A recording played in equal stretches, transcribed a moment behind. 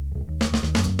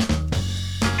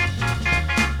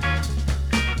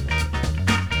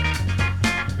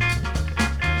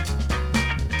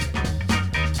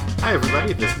Hi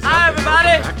everybody, this is Hi everybody!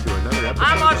 Welcome back to another episode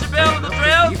I'm Archibald of the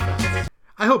Defense. Drill.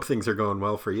 I hope things are going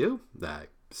well for you. I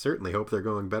certainly hope they're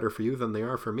going better for you than they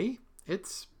are for me.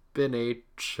 It's been a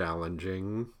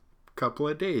challenging couple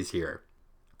of days here.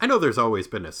 I know there's always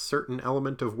been a certain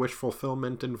element of wish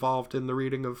fulfillment involved in the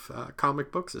reading of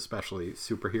comic books, especially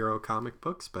superhero comic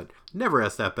books, but never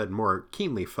has that been more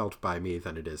keenly felt by me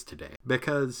than it is today.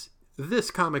 Because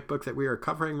this comic book that we are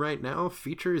covering right now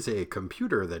features a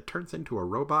computer that turns into a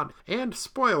robot, and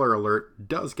spoiler alert,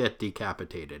 does get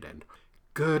decapitated, and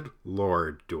good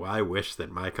lord, do I wish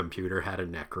that my computer had a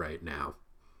neck right now.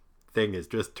 Thing is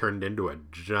just turned into a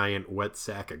giant wet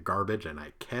sack of garbage, and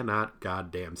I cannot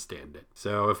goddamn stand it.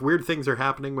 So if weird things are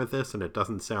happening with this and it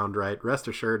doesn't sound right, rest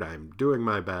assured I'm doing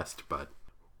my best, but,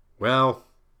 well,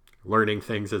 learning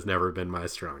things has never been my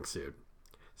strong suit.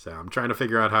 So I'm trying to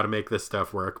figure out how to make this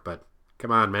stuff work, but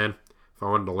come on, man. If I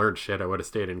wanted to learn shit, I would have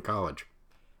stayed in college.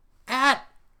 At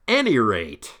any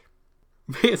rate,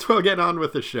 may as well get on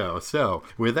with the show. So,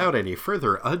 without any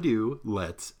further ado,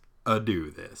 let's ado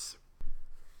this.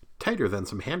 Tighter than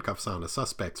some handcuffs on a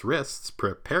suspect's wrists,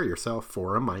 prepare yourself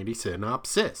for a mighty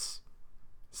synopsis.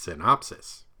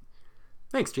 Synopsis.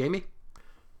 Thanks, Jamie.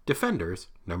 Defenders,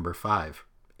 number 5.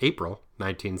 April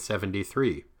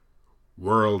 1973.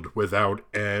 World Without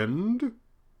End?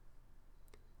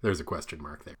 There's a question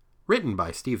mark there. Written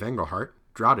by Steve Englehart,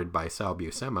 drafted by Sal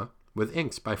Buscema, with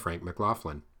inks by Frank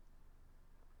McLaughlin.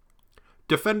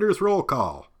 Defenders roll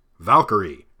call.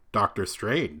 Valkyrie, Doctor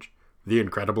Strange, The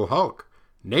Incredible Hulk,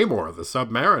 Namor the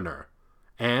Submariner,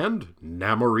 and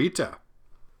Namorita.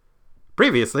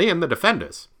 Previously in The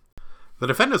Defenders. The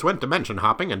Defenders went dimension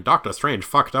hopping and Doctor Strange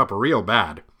fucked up real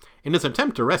bad. In his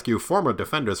attempt to rescue former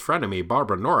Defenders frenemy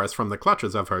Barbara Norris from the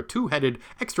clutches of her two-headed,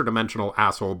 extra-dimensional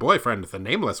asshole boyfriend, the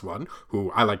Nameless One,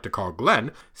 who I like to call Glenn,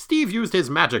 Steve used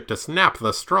his magic to snap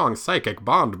the strong psychic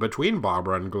bond between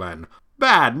Barbara and Glenn.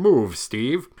 Bad move,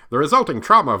 Steve. The resulting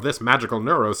trauma of this magical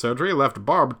neurosurgery left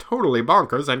Barb totally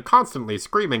bonkers and constantly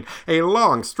screaming a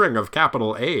long string of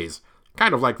capital A's.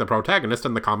 Kind of like the protagonist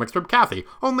in the comic strip Kathy,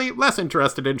 only less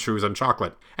interested in shoes and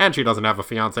chocolate. And she doesn't have a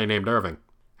fiancé named Irving.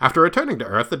 After returning to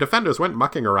Earth, the Defenders went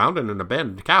mucking around in an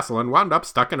abandoned castle and wound up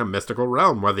stuck in a mystical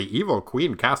realm where the evil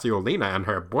Queen Cassiolina and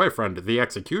her boyfriend, the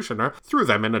Executioner, threw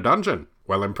them in a dungeon.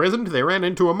 While imprisoned, they ran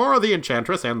into Amora the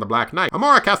Enchantress and the Black Knight.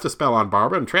 Amora cast a spell on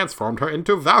Barbara and transformed her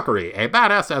into Valkyrie, a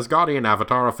badass Asgardian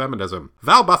avatar of feminism.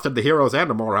 Val busted the heroes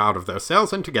and Amora out of their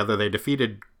cells, and together they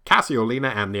defeated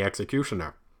Cassiolina and the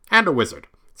Executioner. And a wizard.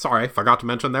 Sorry, forgot to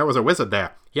mention there was a wizard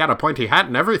there. He had a pointy hat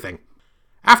and everything.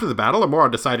 After the battle,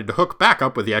 Amora decided to hook back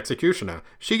up with the Executioner.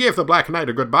 She gave the Black Knight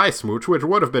a goodbye smooch, which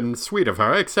would have been sweet of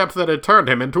her, except that it turned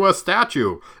him into a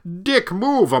statue. Dick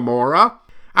move, Amora!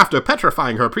 After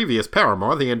petrifying her previous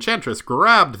paramour, the Enchantress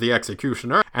grabbed the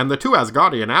Executioner, and the two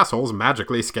Asgardian assholes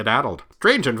magically skedaddled.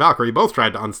 Strange and Valkyrie both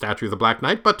tried to unstatue the Black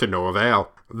Knight, but to no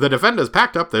avail. The Defenders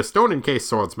packed up their stone-encased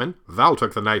swordsmen, Val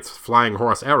took the Knight's flying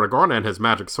horse Aragorn and his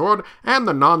magic sword, and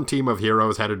the non-team of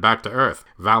heroes headed back to Earth.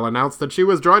 Val announced that she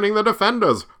was joining the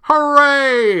Defenders.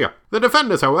 Hooray! The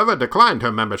Defenders, however, declined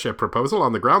her membership proposal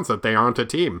on the grounds that they aren't a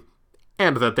team,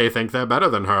 and that they think they're better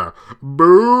than her.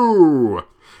 Boo!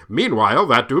 Meanwhile,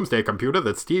 that doomsday computer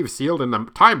that Steve sealed in the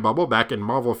time bubble back in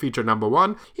Marvel Feature number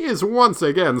 1 is once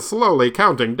again slowly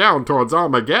counting down towards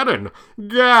Armageddon.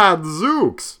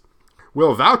 Gadzooks!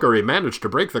 Will Valkyrie manage to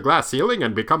break the glass ceiling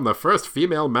and become the first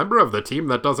female member of the team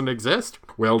that doesn't exist?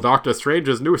 Will Doctor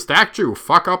Strange's new statue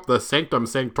fuck up the Sanctum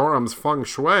Sanctorum's feng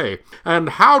shui? And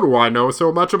how do I know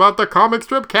so much about the comic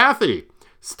strip Kathy?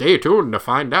 Stay tuned to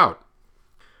find out.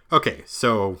 Okay,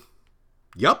 so,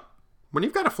 yup. When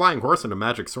you've got a flying horse and a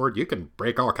magic sword, you can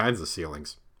break all kinds of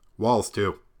ceilings. Walls,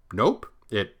 too. Nope.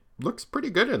 It looks pretty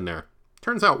good in there.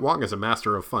 Turns out Wong is a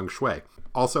master of feng shui.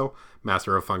 Also,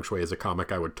 Master of Feng Shui is a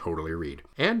comic I would totally read.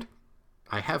 And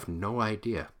I have no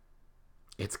idea.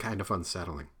 It's kind of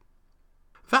unsettling.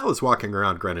 Val is walking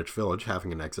around Greenwich Village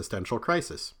having an existential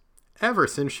crisis. Ever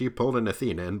since she pulled an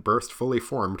Athena and burst fully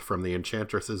formed from the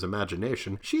Enchantress's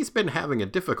imagination, she's been having a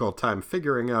difficult time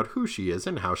figuring out who she is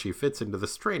and how she fits into the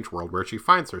strange world where she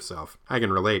finds herself. I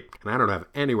can relate, and I don't have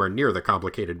anywhere near the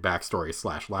complicated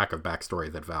backstory/lack of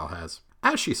backstory that Val has.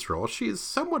 As she strolls, she's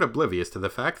somewhat oblivious to the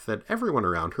fact that everyone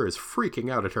around her is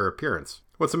freaking out at her appearance.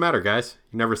 What's the matter, guys?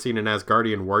 You never seen an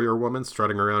Asgardian warrior woman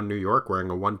strutting around New York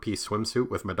wearing a one-piece swimsuit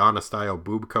with Madonna-style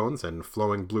boob cones and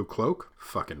flowing blue cloak?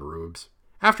 Fucking rubes.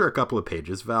 After a couple of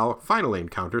pages, Val finally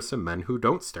encounters some men who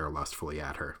don't stare lustfully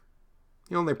at her.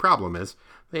 The only problem is,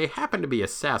 they happen to be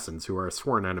assassins who are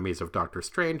sworn enemies of Doctor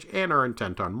Strange and are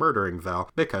intent on murdering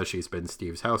Val because she's been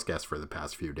Steve's houseguest for the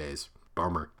past few days.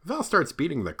 Bummer. Val starts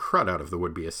beating the crud out of the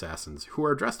would-be assassins, who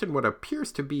are dressed in what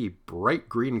appears to be bright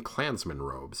green Klansman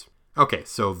robes. Okay,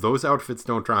 so those outfits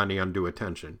don't draw any undue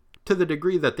attention, to the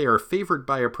degree that they are favored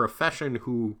by a profession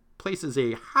who places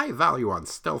a high value on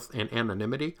stealth and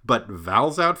anonymity, but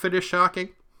Val's outfit is shocking?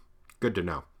 Good to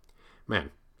know.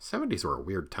 Man, 70s were a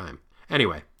weird time.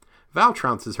 Anyway, Val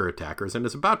trounces her attackers and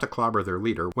is about to clobber their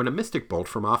leader when a mystic bolt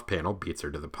from off-panel beats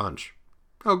her to the punch.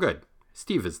 Oh good,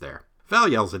 Steve is there. Val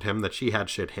yells at him that she had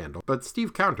shit handled, but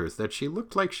Steve counters that she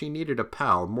looked like she needed a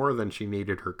pal more than she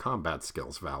needed her combat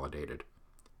skills validated.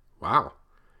 Wow,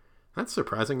 that's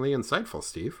surprisingly insightful,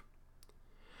 Steve.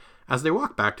 As they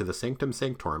walk back to the Sanctum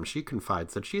Sanctorum, she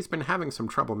confides that she's been having some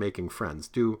trouble making friends,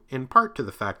 due in part to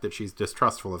the fact that she's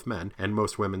distrustful of men, and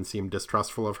most women seem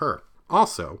distrustful of her.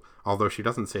 Also, although she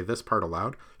doesn't say this part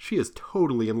aloud, she is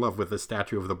totally in love with the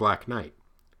statue of the Black Knight.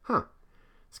 Huh.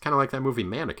 It's kind of like that movie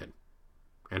Mannequin.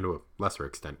 And to a lesser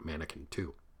extent, Mannequin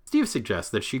 2. Steve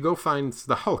suggests that she go finds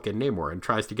the Hulk and Namor and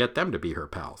tries to get them to be her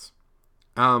pals.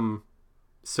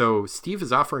 So Steve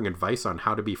is offering advice on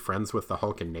how to be friends with the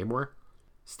Hulk and Namor?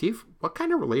 Steve, what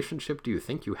kind of relationship do you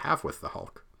think you have with the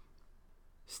Hulk?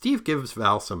 Steve gives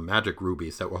Val some magic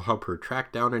rubies that will help her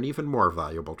track down an even more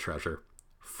valuable treasure.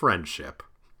 Friendship.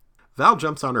 Val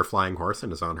jumps on her flying horse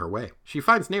and is on her way. She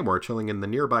finds Namor chilling in the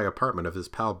nearby apartment of his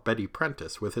pal Betty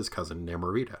Prentice with his cousin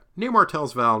Namorita. Namor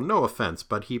tells Val no offense,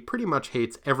 but he pretty much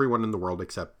hates everyone in the world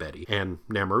except Betty and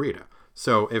Namorita.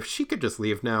 So if she could just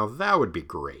leave now, that would be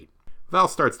great. Val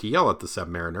starts to yell at the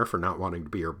Submariner for not wanting to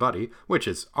be her buddy, which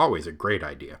is always a great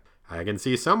idea. I can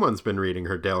see someone's been reading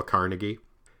her Dale Carnegie.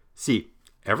 See,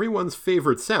 everyone's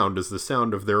favorite sound is the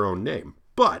sound of their own name.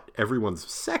 But everyone's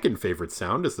second favorite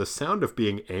sound is the sound of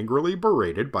being angrily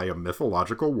berated by a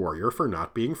mythological warrior for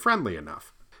not being friendly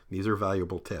enough. These are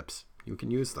valuable tips. You can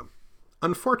use them.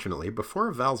 Unfortunately,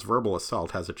 before Val's verbal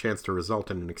assault has a chance to result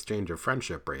in an exchange of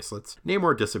friendship bracelets,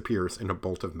 Namor disappears in a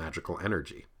bolt of magical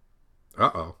energy.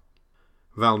 Uh-oh.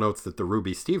 Val notes that the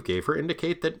rubies Steve gave her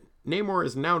indicate that Namor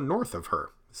is now north of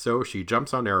her, so she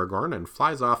jumps on Aragorn and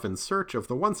flies off in search of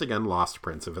the once again lost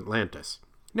Prince of Atlantis.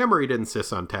 Namorita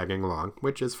insists on tagging along,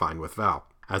 which is fine with Val.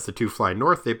 As the two fly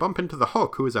north, they bump into the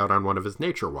Hulk, who is out on one of his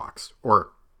nature walks,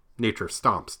 or nature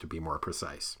stomps to be more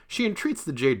precise. She entreats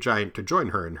the Jade Giant to join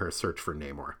her in her search for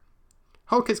Namor.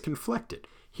 Hulk is conflicted.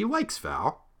 He likes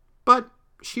Val, but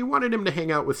she wanted him to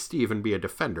hang out with Steve and be a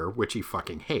defender, which he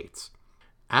fucking hates.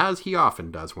 As he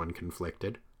often does when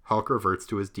conflicted, Hulk reverts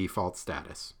to his default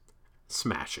status: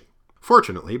 smashing.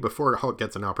 Fortunately, before Hulk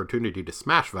gets an opportunity to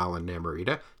smash Val and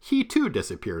Namorita, he too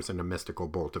disappears in a mystical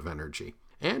bolt of energy,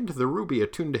 and the ruby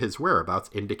attuned to his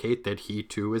whereabouts indicate that he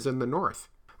too is in the north.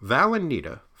 Val and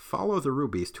Nita follow the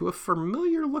rubies to a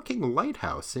familiar-looking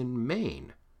lighthouse in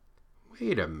Maine.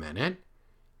 Wait a minute,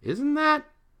 isn't that?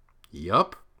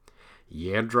 Yup.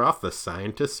 Yandroth, the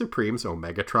Scientist Supreme's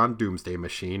Omegatron Doomsday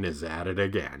Machine, is at it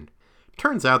again.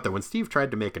 Turns out that when Steve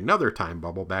tried to make another time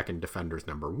bubble back in Defenders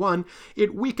number 1,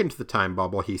 it weakened the time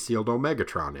bubble he sealed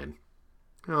Omegatron in.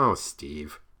 Oh,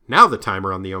 Steve. Now the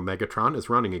timer on the Omegatron is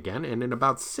running again, and in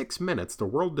about 6 minutes the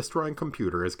world-destroying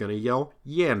computer is going to yell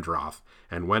Yandroth,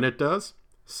 and when it does,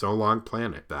 so long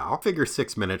planet. Val figures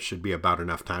 6 minutes should be about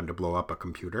enough time to blow up a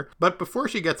computer, but before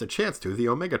she gets a chance to, the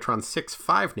Omegatron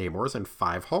 6-5 Namors and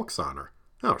 5 Hulks on her.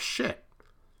 Oh shit.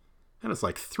 That is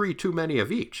like 3 too many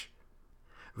of each.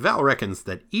 Val reckons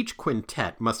that each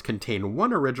quintet must contain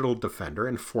 1 original Defender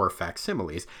and 4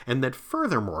 facsimiles, and that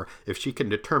furthermore, if she can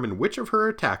determine which of her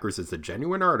attackers is the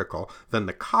genuine article, then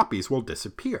the copies will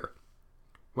disappear.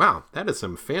 Wow, that is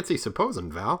some fancy supposing,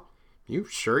 Val. You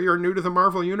sure you're new to the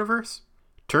Marvel Universe?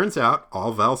 Turns out,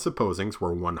 all Val's supposings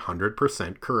were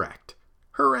 100% correct.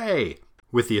 Hooray!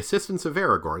 With the assistance of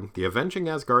Aragorn, the avenging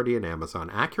Asgardian Amazon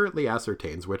accurately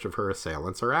ascertains which of her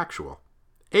assailants are actual.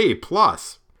 A+!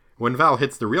 When Val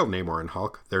hits the real Namor and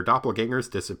Hulk, their doppelgangers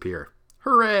disappear.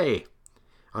 Hooray!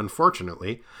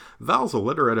 Unfortunately, Val's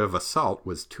alliterative assault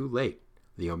was too late.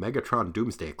 The Omegatron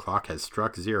Doomsday Clock has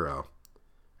struck 0.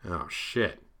 Oh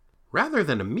shit. Rather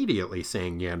than immediately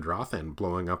saying Yandroth and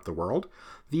blowing up the world,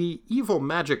 the evil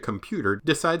magic computer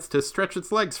decides to stretch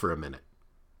its legs for a minute.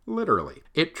 Literally.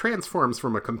 It transforms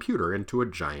from a computer into a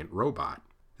giant robot.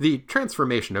 The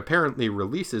transformation apparently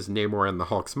releases Namor and the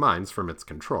Hulk's minds from its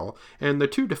control, and the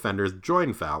 2 defenders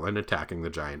join Val in attacking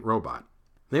the giant robot.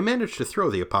 They manage to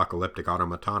throw the apocalyptic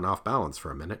automaton off balance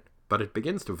for a minute, but it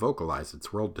begins to vocalize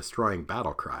its world-destroying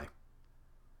battle cry.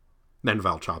 Then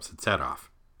Val chops its head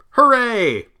off.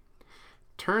 Hooray!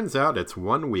 Turns out its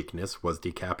one weakness was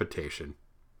decapitation.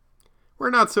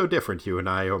 We're not so different, you and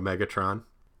I, Omegatron.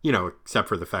 You know, except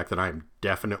for the fact that I am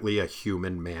definitely a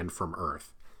human man from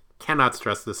Earth. Cannot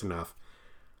stress this enough.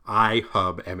 I,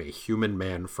 Hub, am a human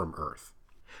man from Earth.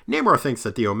 Namor thinks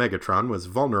that the Omegatron was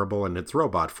vulnerable in its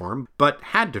robot form, but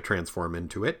had to transform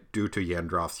into it due to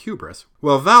Yandroth's hubris,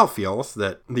 while Val feels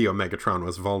that the Omegatron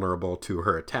was vulnerable to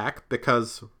her attack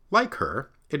because, like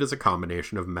her, it is a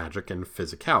combination of magic and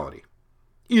physicality.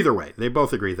 Either way, they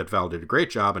both agree that Val did a great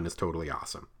job and is totally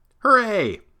awesome.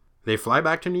 Hooray! They fly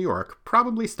back to New York,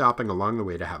 probably stopping along the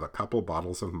way to have a couple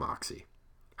bottles of Moxie.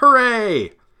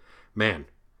 Hooray! Man,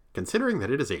 considering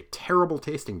that it is a terrible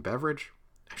tasting beverage,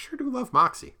 I sure do love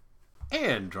Moxie.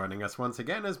 And joining us once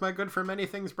again is my good for many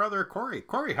things brother, Corey.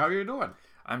 Corey, how are you doing?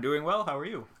 I'm doing well. How are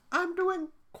you? I'm doing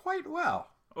quite well.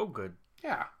 Oh, good.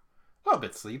 Yeah. A little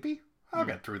bit sleepy. I'll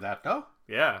get through that, though.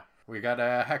 Yeah. We got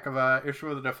a heck of a issue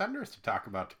of the Defenders to talk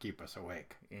about to keep us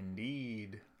awake.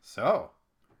 Indeed. So,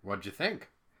 what'd you think?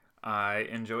 I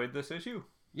enjoyed this issue.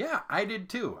 Yeah, I did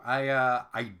too.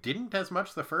 I didn't as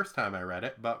much the first time I read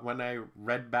it, but when I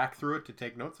read back through it to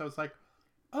take notes, I was like,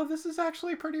 oh, this is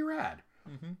actually pretty rad.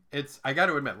 Mm-hmm. I got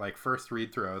to admit, like, first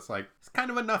read through, I was like, it's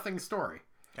kind of a nothing story.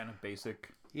 Kind of basic.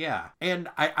 Yeah, and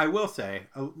I will say,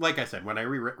 like I said, when I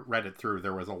reread it through,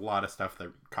 there was a lot of stuff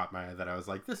that caught my eye that I was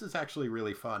like, this is actually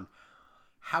really fun.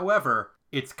 However,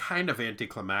 it's kind of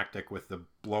anticlimactic with the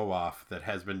blow-off that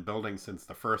has been building since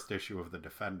the first issue of the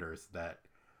Defenders that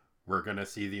we're going to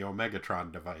see the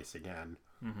Omegatron device again.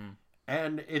 Mm-hmm.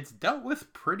 And it's dealt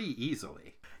with pretty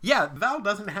easily. Yeah, Val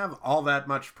doesn't have all that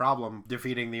much problem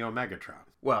defeating the Omegatron.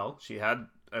 Well, she had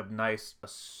a nice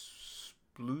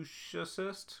sploosh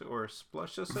assist or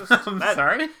splush assist.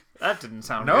 Sorry? That didn't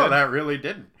sound good. good. No, that really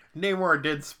didn't. Namor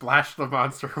did splash the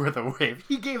monster with a wave.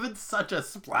 He gave it such a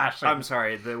splashing. I'm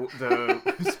sorry.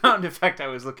 The sound effect I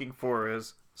was looking for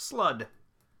is slud.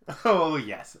 Oh,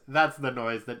 yes. That's the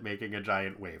noise that making a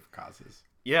giant wave causes.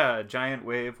 Yeah, a giant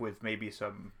wave with maybe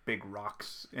some big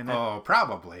rocks in it. Oh,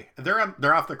 probably.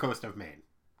 They're off the coast of Maine.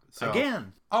 So,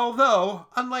 again. Although,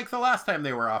 unlike the last time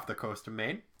they were off the coast of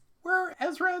Maine, we're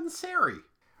Ezra and Sari.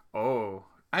 Oh.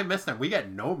 I missed them. We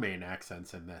get no Maine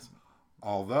accents in this.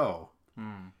 Although,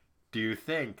 do you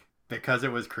think, because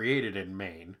it was created in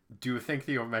Maine, do you think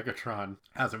the Omegatron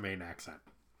has a Maine accent?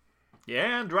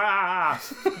 Yandra!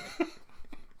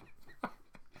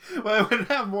 Well, it would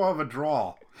have more of a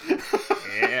drawl.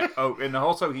 Yeah. Oh, and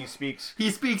also he speaks...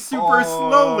 He speaks super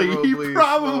slowly. He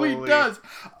probably slowly. does.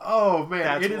 Oh, man.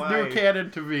 That's it is why. new canon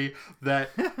to me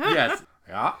that, yes,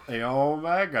 yeah, the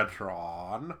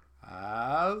Omegatron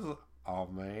has a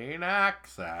Maine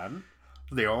accent.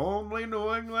 The only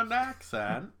New England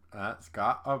accent that's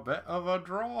got a bit of a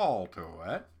drawl to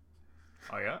it.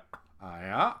 Oh, yeah?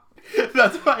 Yeah.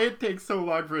 That's why it takes so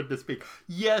long for it to speak.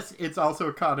 Yes, it's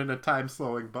also caught in a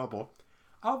time-slowing bubble.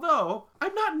 Although,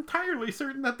 I'm not entirely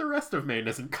certain that the rest of Maine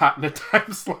isn't caught in a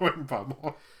time-slowing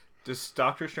bubble. Just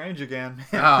Doctor Strange again.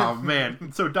 Oh,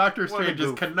 man. So Doctor Strange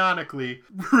is canonically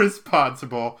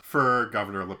responsible for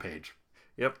Governor LePage.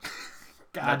 Yep.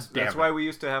 That's why we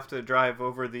used to have to drive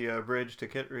over the bridge to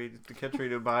Kittery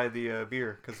to buy the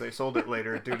beer, because they sold it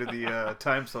later due to the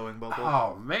time-slowing bubble.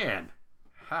 Oh, man.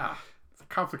 It's a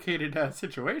complicated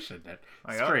situation that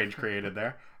Strange created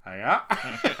there.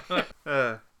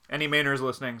 Any Mainers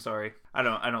listening, sorry. I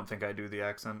don't think I do the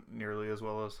accent nearly as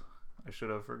well as I should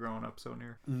have for growing up so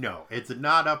near. No, it's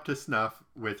not up to snuff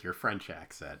with your French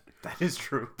accent. That is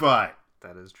true. But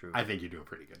that is true. I think you do a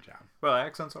pretty good job. Well,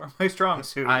 accents are my strong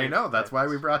suit. I know. That's why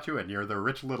we brought you in. You're the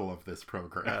Rich Little of this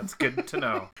program. That's good to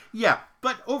know. Yeah,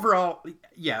 but overall,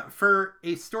 yeah, for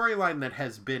a storyline that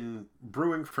has been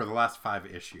brewing for the last 5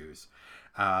 issues,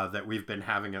 that we've been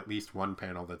having at least one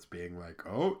panel that's being like,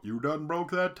 oh, you done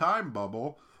broke that time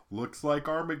bubble. Looks like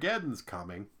Armageddon's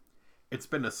coming. It's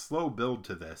been a slow build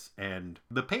to this, and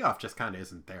the payoff just kind of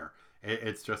isn't there.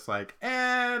 It's just like,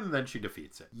 and then she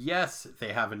defeats it. Yes,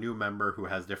 they have a new member who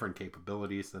has different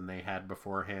capabilities than they had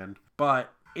beforehand,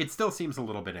 but it still seems a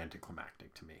little bit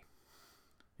anticlimactic to me.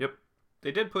 Yep.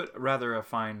 They did put rather a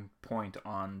fine point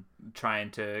on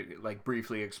trying to, like,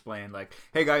 briefly explain, like,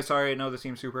 hey guys, sorry, I know this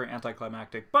seems super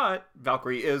anticlimactic, but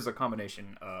Valkyrie is a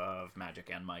combination of magic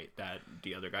and might that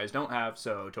the other guys don't have,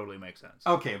 so totally makes sense.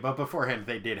 Okay, but beforehand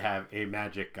they did have a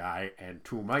magic guy and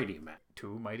 2 mighty men.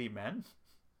 2 mighty men?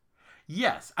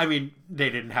 Yes, I mean, they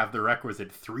didn't have the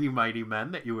requisite 3 mighty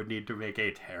men that you would need to make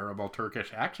a terrible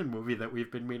Turkish action movie that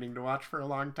we've been meaning to watch for a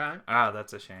long time. Ah,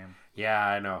 that's a shame. Yeah,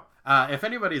 I know. If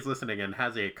anybody's listening and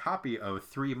has a copy of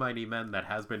 3 Mighty Men that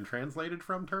has been translated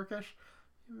from Turkish,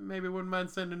 maybe wouldn't mind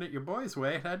sending it your boys'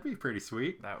 way. That'd be pretty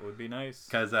sweet. That would be nice.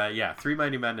 Because, yeah, 3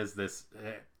 Mighty Men is this...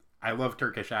 I love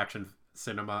Turkish action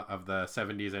cinema of the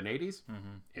 70s and 80s.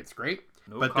 Mm-hmm. It's great.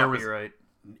 No copyright.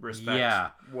 respect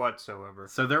Yeah. whatsoever.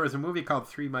 So there was a movie called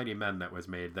Three Mighty Men that was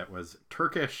made that was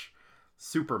Turkish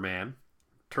Superman,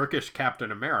 Turkish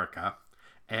Captain America,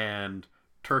 and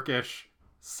Turkish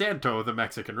Santo the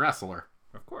Mexican wrestler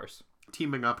Of course.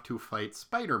 teaming up to fight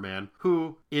Spider-Man,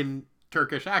 who in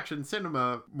Turkish action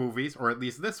cinema movies, or at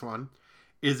least this one,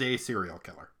 is a serial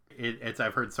killer.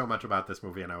 I've heard so much about this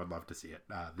movie and I would love to see it.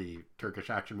 The Turkish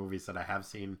action movies that I have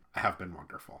seen have been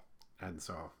wonderful. And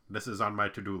so this is on my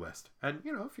to-do list. And,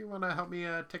 you know, if you want to help me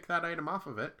tick that item off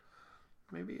of it,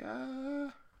 maybe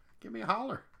give me a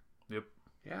holler. Yep.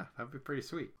 Yeah, that'd be pretty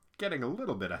sweet. Getting a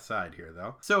little bit aside here,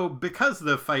 though. So because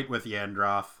the fight with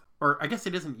Yandroth, or I guess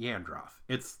it isn't Yandroth,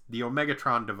 it's the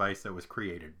Omegatron device that was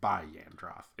created by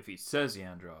Yandroth. If he says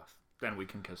Yandroth, then we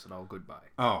can kiss it all goodbye.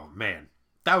 Oh, man.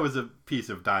 That was a piece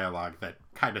of dialogue that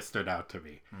kind of stood out to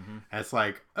me. Mm-hmm. It's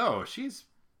like, oh, she's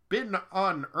been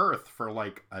on Earth for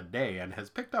like a day and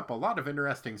has picked up a lot of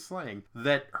interesting slang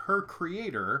that her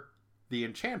creator, the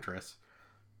Enchantress,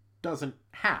 doesn't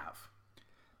have.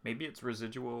 Maybe it's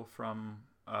residual from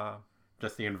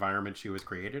Just the environment she was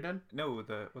created in? no,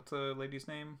 what's the lady's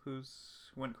name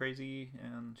who's went crazy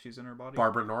and she's in her body?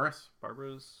 Barbara Norris?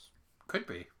 Barbara's. Could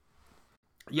be.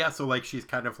 Yeah, so like she's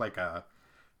kind of like a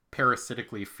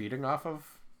parasitically feeding off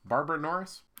of Barbara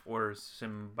Norris? Or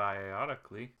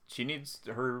symbiotically. She needs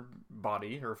her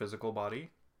body, her physical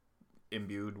body,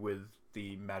 imbued with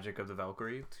the magic of the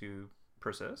Valkyrie to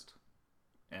persist.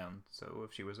 And so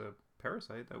if she was a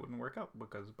parasite, that wouldn't work out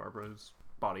because Barbara's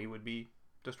body would be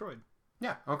destroyed.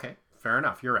 Yeah, okay. Fair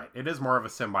enough. You're right. It is more of a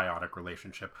symbiotic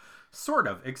relationship. Sort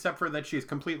of, except for that she's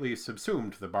completely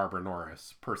subsumed the Barbara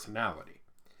Norris personality.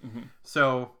 Mm-hmm.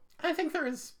 So I think there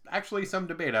is actually some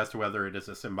debate as to whether it is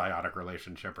a symbiotic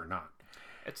relationship or not.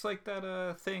 It's like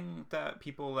that thing that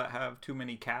people that have too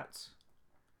many cats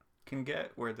can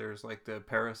get, where there's like the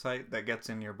parasite that gets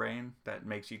in your brain that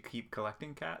makes you keep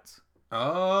collecting cats.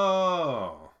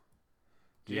 Oh.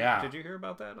 Yeah. Did you hear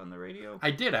about that on the radio?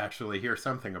 I did actually hear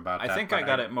something about that. I think I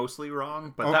got it mostly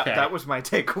wrong, but Okay. that was my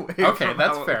takeaway. Okay, from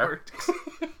that's how it fair. worked.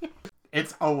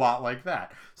 It's a lot like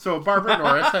that. So Barbara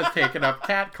Norris has taken up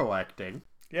cat collecting.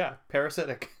 Yeah,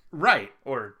 parasitic. Right.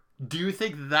 Or Do you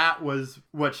think that was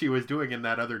what she was doing in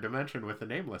that other dimension with the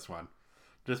nameless one?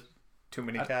 Just too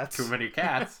many cats. too many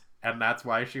cats. And that's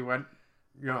why she went,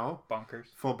 you know, Bonkers.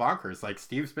 full bonkers. Like,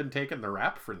 Steve's been taking the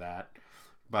rap for that.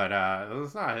 But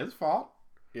it's not his fault.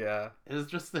 Yeah.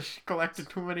 It's just that she collected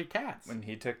too many cats. When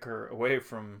he took her away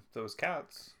from those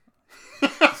cats.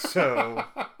 So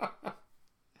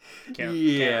can't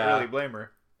really blame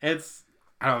her. I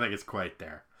don't think it's quite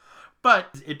there.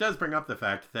 But it does bring up the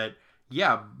fact that,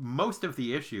 yeah, most of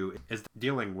the issue is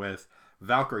dealing with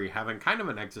Valkyrie having kind of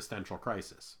an existential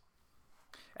crisis.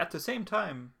 At the same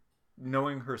time,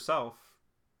 knowing herself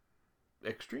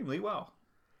extremely well.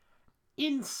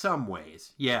 In some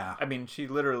ways, yeah. I mean, she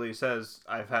literally says,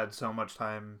 I've had so much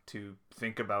time to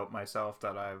think about myself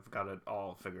that I've got it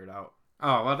all figured out.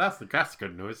 Oh, well, that's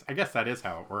good news. I guess that is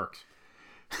how it works.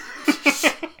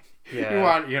 Yeah. You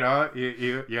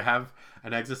want, you have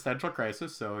an existential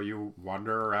crisis, so you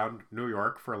wander around New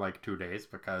York for like 2 days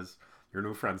because your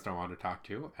new friends don't want to talk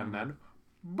to you, and then,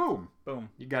 boom,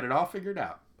 you got it all figured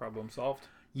out. Problem solved.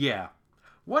 Yeah.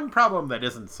 One problem that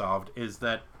isn't solved is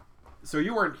that, so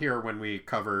you weren't here when we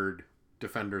covered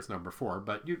Defenders number 4,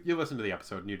 but you listened to the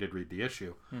episode and you did read the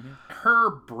issue. Mm-hmm. Her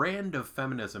brand of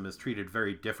feminism is treated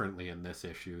very differently in this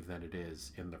issue than it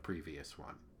is in the previous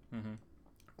one. Mm-hmm.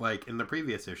 Like, in the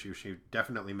previous issue, she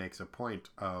definitely makes a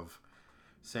point of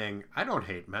saying, I don't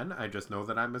hate men, I just know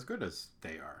that I'm as good as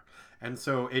they are. And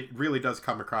so it really does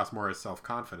come across more as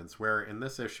self-confidence, where in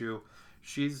this issue,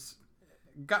 she's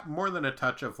got more than a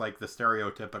touch of, like, the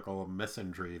stereotypical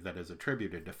misandry that is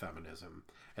attributed to feminism,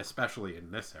 especially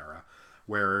in this era,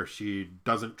 where she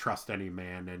doesn't trust any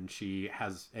man, and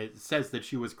it says that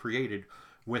she was created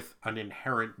with an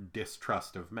inherent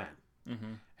distrust of men,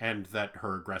 Mm-hmm. and that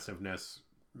her aggressiveness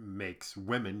makes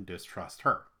women distrust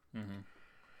her. Mm-hmm.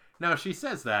 Now, she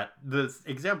says that. The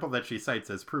example that she cites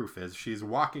as proof is she's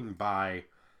walking by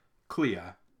Clea,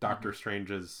 Doctor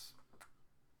Strange's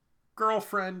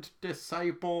girlfriend,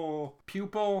 disciple,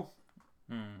 pupil.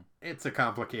 It's a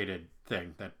complicated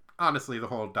thing that, honestly, the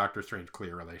whole Doctor Strange-Clea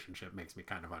relationship makes me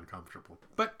kind of uncomfortable.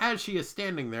 But as she is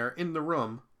standing there in the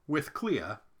room with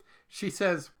Clea, she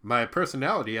says, my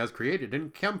personality as created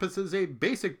encompasses a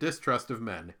basic distrust of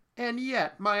men. And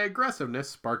yet, my aggressiveness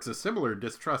sparks a similar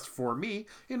distrust for me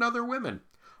in other women.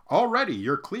 Already,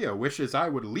 your Clea wishes I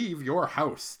would leave your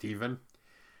house, Stephen.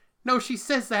 No, she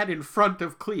says that in front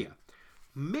of Clea.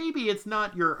 Maybe it's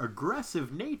not your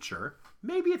aggressive nature.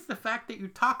 Maybe it's the fact that you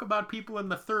talk about people in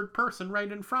the third person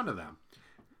right in front of them.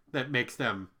 that makes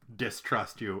them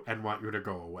distrust you and want you to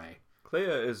go away. Clea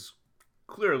is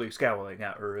clearly scowling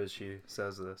at her as she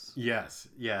says this. Yes,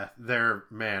 yeah.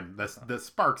 The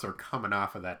sparks are coming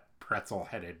off of that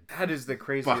pretzel-headed. That is the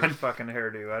craziest fucking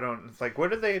hairdo. I don't, like, what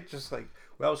did they just, like,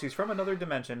 well, she's from another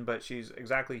dimension, but she's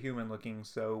exactly human looking,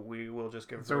 so we will just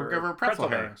give her pretzel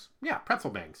hair. bangs. Yeah,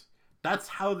 pretzel bangs. That's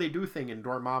how they do thing in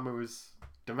Dormammu's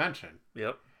dimension.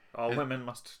 Yep. All women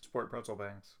must sport pretzel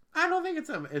bangs. I don't think it's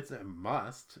a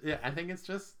must. Yeah, I think it's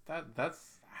just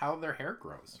that's how their hair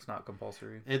grows. It's not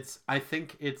compulsory. I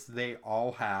think they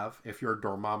all have, if you're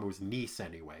Dormammu's niece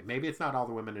anyway. Maybe it's not all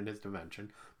the women in his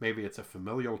dimension. Maybe it's a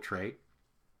familial trait.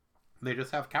 They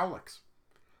just have cowlicks.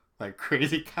 Like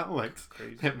crazy cowlicks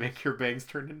that make your bangs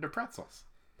turn into pretzels.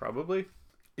 Probably.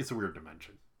 It's a weird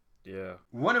dimension. Yeah.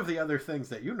 One of the other things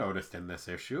that you noticed in this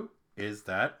issue is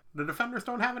that the Defenders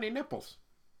don't have any nipples.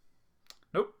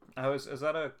 Nope. Is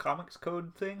that a comics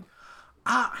code thing?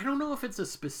 I don't know if it's a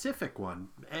specific one.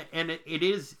 And it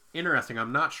is interesting.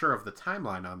 I'm not sure of the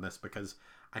timeline on this because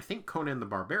I think Conan the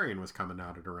Barbarian was coming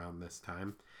out at around this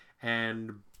time.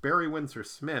 And Barry Windsor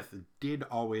Smith did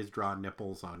always draw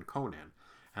nipples on Conan.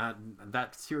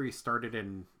 That series started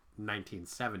in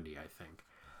 1970, I think.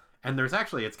 And there's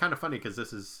actually, it's kind of funny because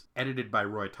this is edited by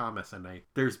Roy Thomas, and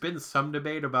there's been some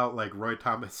debate about like Roy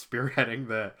Thomas spearheading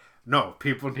the "no,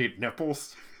 people need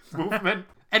nipples" movement.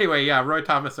 Anyway, yeah, Roy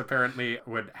Thomas apparently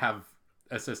would have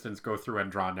assistants go through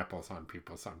and draw nipples on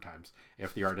people sometimes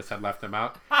if the artist had left them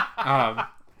out.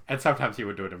 And sometimes he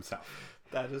would do it himself.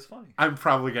 That is funny. I'm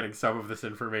probably getting some of this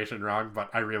information wrong, but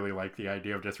I really like the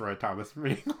idea of just Roy Thomas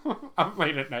being up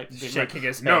late at night and being shaking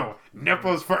his head. No,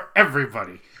 nipples for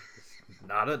everybody.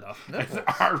 Not enough nipples.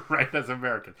 It's our right as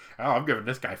Americans. Oh, I'm giving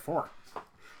this guy 4.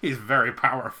 He's very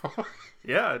powerful.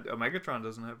 Yeah, Megatron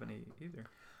doesn't have any either.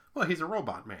 Well, he's a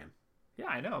robot man. Yeah,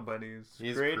 I know, but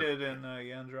he's created in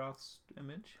Yandroth's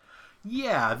image.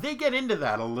 Yeah, they get into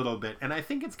that a little bit, and I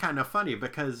think it's kind of funny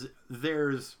because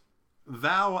there's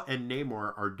Val and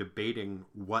Namor are debating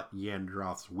what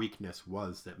Yandroth's weakness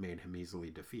was that made him easily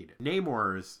defeated.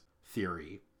 Namor's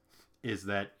theory is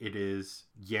that it is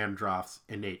Yandroth's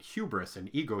innate hubris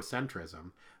and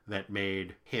egocentrism that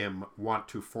made him want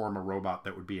to form a robot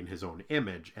that would be in his own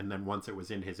image, and then once it was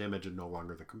in his image and no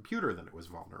longer the computer, then it was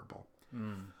vulnerable.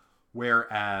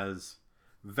 Whereas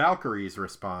Valkyrie's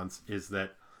response is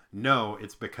that, no,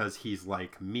 it's because he's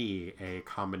like me, a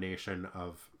combination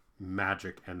of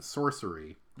magic and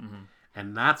sorcery,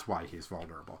 and that's why he's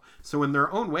vulnerable. So in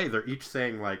their own way, they're each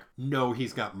saying like, no,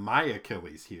 he's got my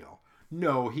Achilles heel.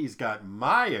 No, he's got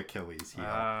my Achilles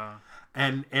heel.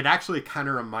 And it actually kind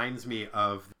of reminds me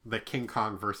of the King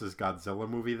Kong versus Godzilla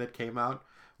movie that came out,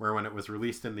 where when it was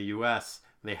released in the US,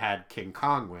 they had King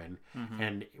Kong win,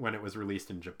 and when it was released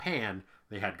in Japan,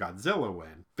 they had Godzilla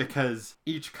win. Because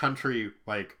each country,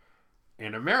 like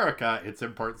in America, it's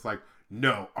important. It's like,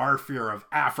 no, our fear of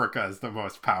Africa is the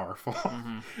most powerful.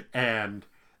 And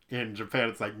in Japan,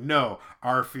 it's like, no,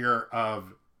 our fear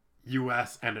of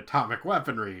US and atomic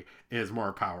weaponry is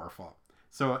more powerful.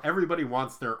 So everybody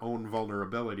wants their own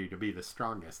vulnerability to be the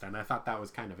strongest, and I thought that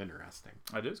was kind of interesting.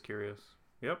 It is curious.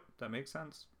 Yep, that makes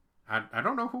sense. I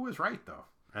don't know who was right though.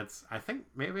 I think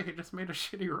maybe he just made a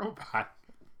shitty robot.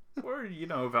 Or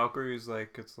Valkyrie's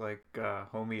like, it's like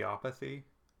homeopathy,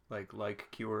 like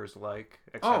cures like,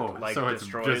 except like so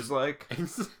destroys just, like.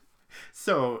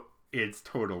 So it's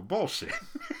total bullshit.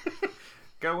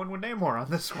 Going with Namor on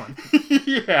this one.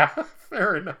 Yeah,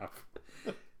 fair enough.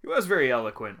 He was very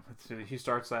eloquent. He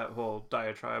starts that whole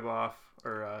diatribe off,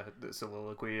 or the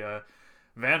soliloquy,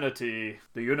 vanity,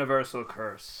 the universal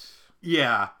curse.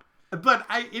 Yeah, but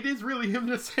it is really him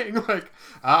just saying like,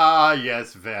 ah,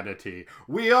 yes, vanity.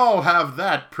 We all have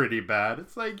that pretty bad.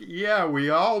 It's like, yeah, we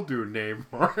all do,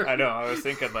 Namor. I know, I was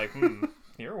thinking like,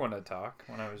 you're one to talk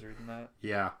when I was reading that.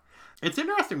 Yeah. It's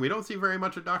interesting. We don't see very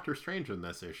much of Doctor Strange in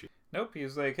this issue. Nope,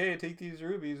 he's like, hey, take these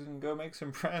rubies and go make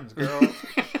some friends, girl.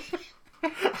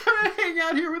 I'm gonna hang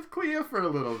out here with Clea for a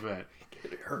little bit.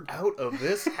 Get her out of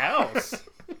this house.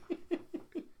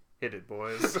 Hit it,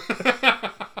 boys.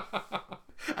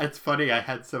 It's funny, I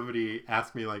had somebody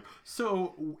ask me like,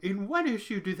 so in what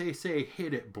issue do they say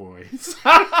hit it, boys?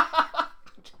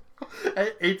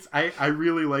 I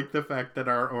really like the fact that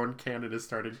our own canon is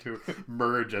starting to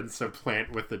merge and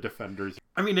supplant with the Defenders.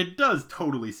 I mean, it does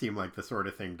totally seem like the sort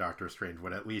of thing Doctor Strange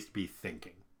would at least be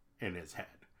thinking in his head.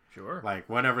 Sure. Like,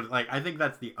 whenever, like, I think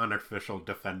that's the unofficial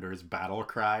Defenders battle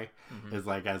cry, is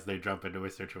like, as they jump into a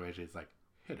situation, it's like,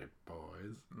 hit it,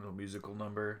 boys. A little musical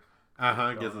number.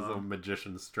 Gives his little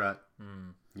magician strut.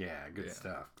 Yeah, good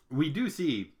stuff. We do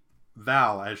see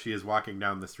Val, as she is walking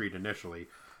down the street initially,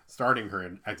 starting her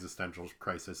in existential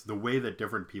crisis, the way that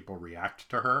different people react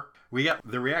to her. We get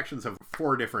the reactions of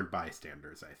 4 different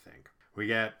bystanders, I think. We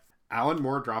get Alan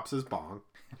Moore drops his bong.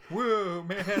 Whoa,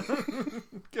 man.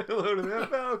 Get a load of that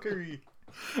Valkyrie.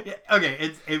 Yeah,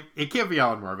 okay, it can't be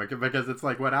Alan Moore because it's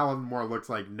like what Alan Moore looks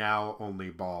like now, only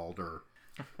bald, or...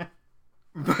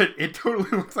 But it totally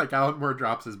looks like Alan Moore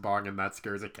drops his bong and that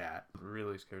scares a cat.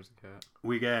 Really scares a cat.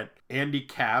 We get Andy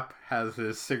Capp has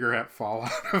his cigarette fall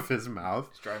out of his mouth.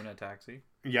 He's driving a taxi.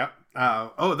 Yep.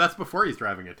 Oh, that's before he's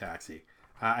driving a taxi.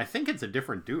 I think it's a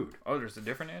different dude. Oh, there's a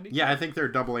different Andy? Yeah, I think they're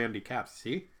double Andy Capps.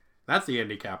 See? That's the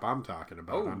Andy Capp I'm talking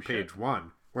about on page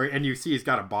 1. And you see he's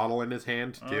got a bottle in his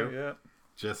hand, too. Oh, yeah.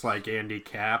 Just like Andy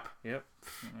Capp. Yep.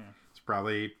 He's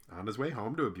probably on his way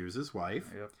home to abuse his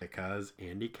wife. Yep. Because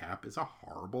Andy Capp is a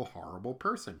horrible, horrible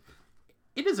person.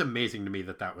 It is amazing to me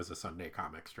that that was a Sunday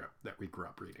comic strip that we grew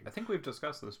up reading. I think we've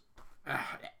discussed this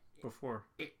before.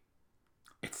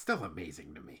 It's still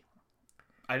amazing to me.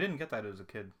 I didn't get that as a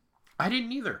kid. I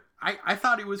didn't either. I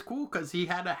thought he was cool because he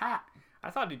had a hat. I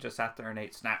thought he just sat there and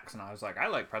ate snacks, and I was like, I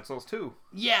like pretzels too.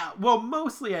 Yeah, well,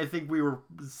 mostly I think we were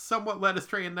somewhat led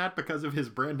astray in that because of his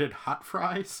branded hot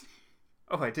fries.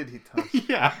 Oh, I did eat those.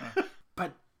 Yeah.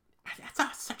 But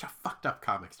that's such a fucked up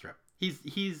comic strip.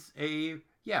 He's a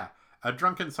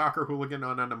drunken soccer hooligan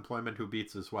on unemployment who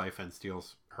beats his wife and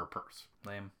steals her purse.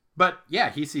 Lame. But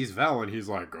yeah, he sees Vel and he's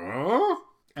like, oh.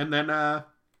 And then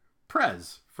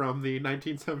Prez from the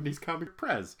 1970s comic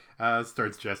Prez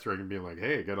starts gesturing and being like,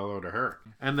 hey, get a load of her.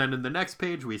 And then in the next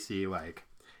page we see like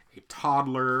a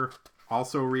toddler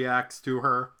also reacts to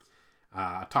her.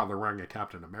 A toddler wearing a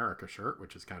Captain America shirt,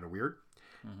 which is kind of weird.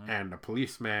 Mm-hmm. And a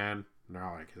policeman, and they're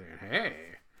all like, hey,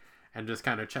 and just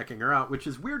kind of checking her out, which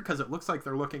is weird because it looks like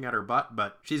they're looking at her butt,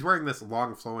 but she's wearing this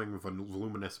long flowing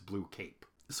voluminous blue cape.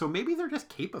 So maybe they're just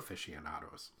cape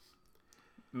aficionados.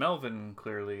 Melvin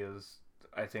clearly is,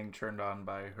 I think, turned on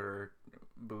by her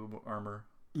boob armor.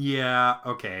 Yeah,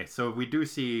 okay. So we do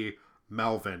see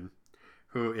Melvin,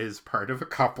 who is part of a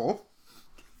couple,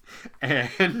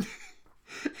 and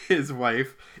his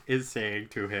wife is saying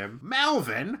to him,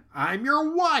 Melvin, I'm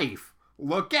your wife.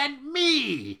 Look at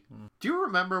me. Do you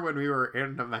remember when we were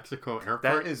in the Mexico airport?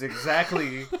 That is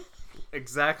exactly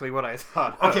what I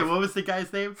thought. Okay, what was the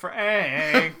guy's name?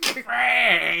 Frank.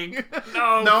 Frank.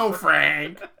 No,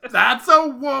 Frank. That's a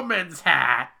woman's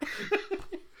hat.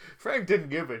 Frank didn't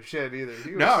give a shit either.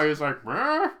 He was like,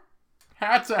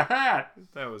 hat's a hat.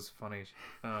 That was funny.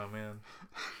 Oh, man.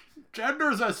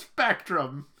 Gender's a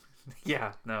spectrum.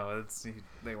 Yeah, no,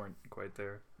 they weren't quite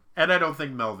there. And I don't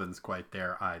think Melvin's quite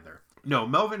there either. No,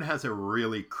 Melvin has a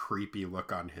really creepy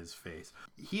look on his face.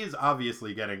 He is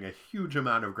obviously getting a huge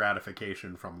amount of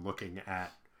gratification from looking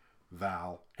at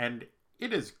Val, and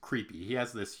it is creepy. He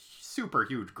has this super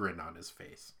huge grin on his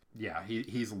face. Yeah,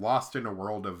 he's lost in a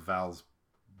world of Val's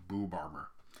boob armor.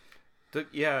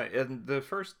 And the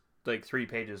first 3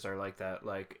 pages are like that.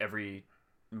 Like every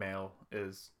male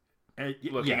is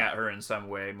looking at her in some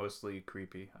way, mostly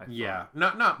creepy. Yeah,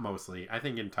 not mostly. I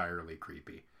think entirely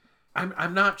creepy.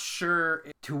 I'm not sure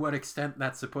to what extent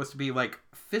that's supposed to be. Like,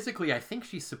 physically, I think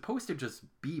she's supposed to just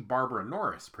be Barbara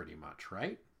Norris, pretty much,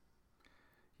 right?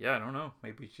 Yeah, I don't know.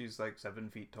 Maybe she's 7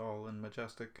 feet tall and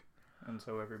majestic, and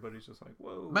so everybody's just like,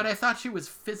 whoa. But I thought she was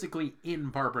physically in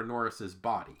Barbara Norris's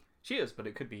body. She is, but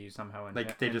it could be somehow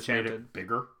they just made it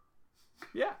bigger?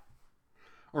 Yeah.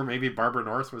 Or maybe Barbara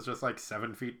Norris was just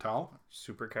 7 feet tall.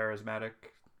 Super charismatic,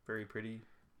 very pretty.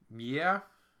 Yeah,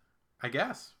 I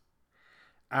guess.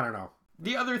 I don't know.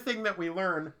 The other thing that we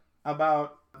learn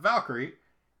about Valkyrie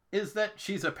is that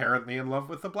she's apparently in love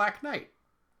with the Black Knight.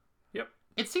 Yep.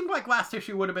 It seemed like last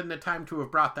issue would have been the time to have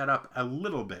brought that up a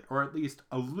little bit, or at least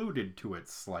alluded to it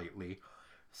slightly,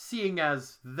 seeing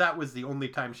as that was the only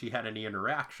time she had any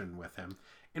interaction with him,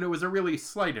 and it was a really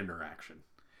slight interaction.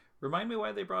 Remind me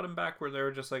why they brought him back, where they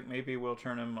were just like, maybe we'll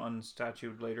turn him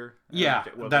unstatued later. Yeah,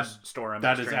 we'll just store him.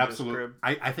 That is absolutely.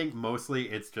 I think mostly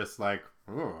it's just like,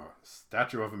 oh,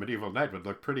 statue of a medieval knight would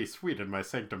look pretty sweet in my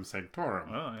sanctum sanctorum.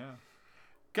 Oh yeah.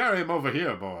 Carry him over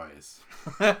here, boys.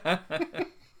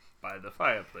 By the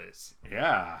fireplace.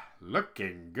 Yeah,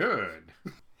 looking good.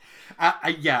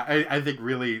 I think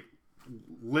really,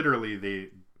 literally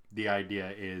the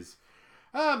idea is,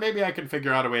 maybe I can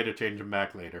figure out a way to change him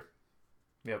back later.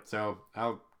 Yep. So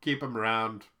I'll keep him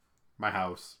around my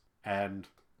house, and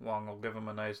Wong will give him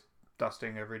a nice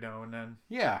dusting every now and then.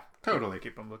 Yeah, totally.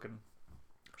 Keep him looking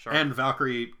sharp. And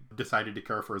Valkyrie decided to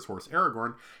care for his horse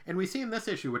Aragorn, and we see in this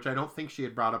issue, which I don't think she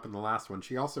had brought up in the last one,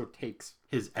 she also takes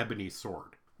his ebony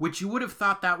sword, which you would have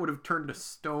thought that would have turned to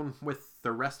stone with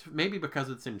the rest. Maybe because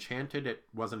it's enchanted, it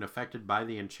wasn't affected by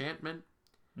the enchantment.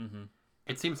 Mm-hmm.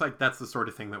 It seems like that's the sort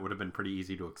of thing that would have been pretty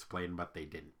easy to explain, but they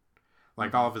didn't.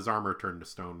 Like, all of his armor turned to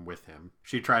stone with him.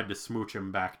 She tried to smooch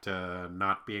him back to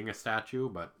not being a statue,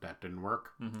 but that didn't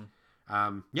work.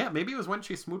 Yeah, maybe it was when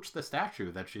she smooched the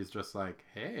statue that she's just like,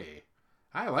 hey,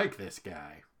 I like this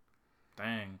guy.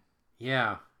 Dang.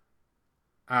 Yeah.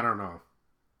 I don't know.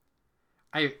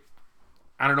 I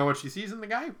don't know what she sees in the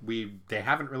guy. They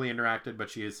haven't really interacted, but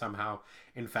she is somehow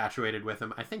infatuated with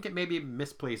him. I think it may be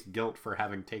misplaced guilt for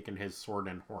having taken his sword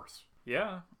and horse.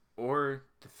 Yeah. Or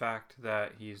the fact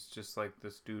that he's just like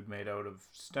this dude made out of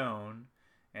stone,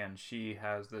 and she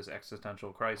has this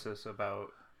existential crisis about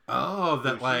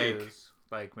that who she is.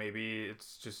 Like, maybe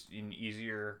it's just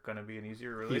gonna be an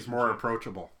easier relationship. He's more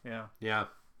approachable. Yeah. Yeah.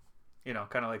 You know,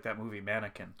 kind of like that movie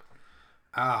Mannequin.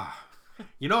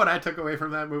 You know what I took away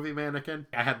from that movie, Mannequin?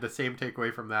 I had the same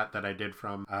takeaway from that I did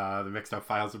from the Mixed Up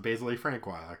Files of Basil E.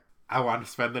 Frankweiler. I want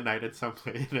to spend the night at some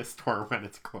place in a store when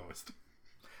it's closed.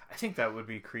 I think that would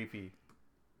be creepy.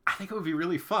 I think it would be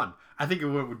really fun. I think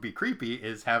what would be creepy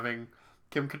is having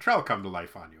Kim Cattrall come to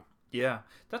life on you. Yeah,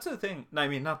 that's the thing. I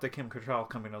mean, not the Kim Cattrall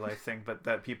coming to life thing, but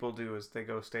that people do is they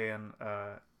go stay in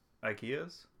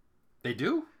IKEAs. They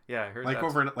do? Yeah, I heard like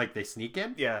over in, like they sneak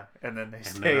in? Yeah, and then they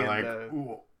stay in like,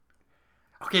 ooh.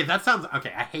 Okay, that sounds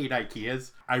okay. I hate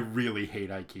IKEAs. I really hate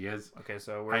IKEAs. Okay,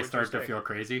 so where I start to feel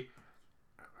crazy.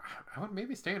 I would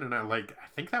maybe stay in I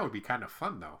think that would be kind of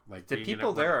fun though. Like the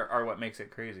people there are what makes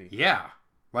it crazy. Yeah.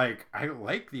 Like I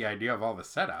like the idea of all the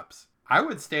setups. I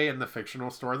would stay in the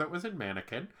fictional store that was in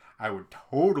Mannequin. I would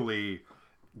totally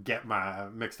get my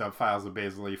Mixed Up Files of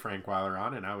Basil E. Frankweiler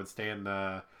on, and I would stay in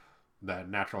the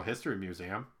Natural History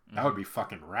Museum. That would be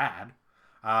fucking rad.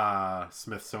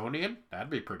 Smithsonian, that'd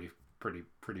be pretty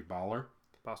baller.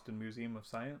 Boston Museum of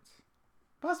Science.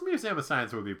 Boston Museum of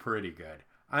Science would be pretty good.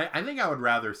 I think I would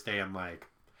rather stay in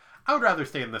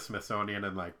the Smithsonian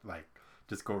and like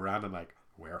just go around and like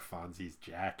wear Fonzie's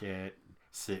jacket,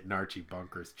 sit in Archie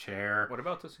Bunker's chair. What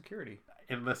about the security?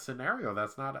 In this scenario,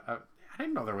 that's not. I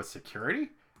didn't know there was security.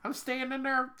 I'm staying in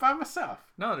there by myself.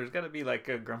 No, there's got to be like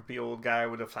a grumpy old guy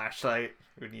with a flashlight.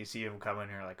 When you see him coming,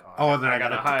 you're like, and then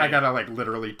I gotta like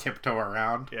literally tiptoe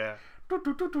around. Yeah.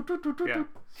 Yeah.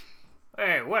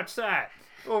 Hey, what's that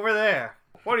over there?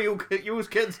 What are you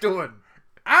kids doing?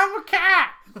 I'm a cat.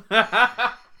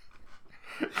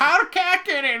 How'd a cat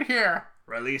get in here?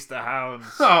 Release the hounds.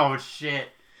 Oh shit!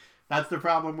 That's the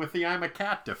problem with the I'm a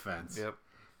cat defense. Yep.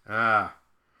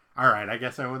 All right. I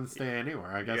guess I wouldn't stay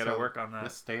anywhere. I guess I'll work on that.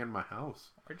 Just stay in my house.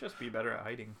 Or just be better at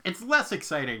hiding. It's less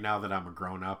exciting now that I'm a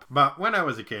grown up. But when I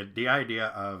was a kid, the idea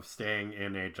of staying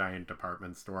in a giant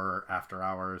department store after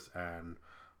hours and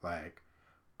like,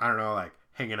 I don't know, like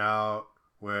hanging out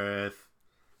with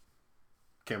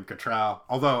Kim Cattrall.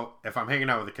 Although, if I'm hanging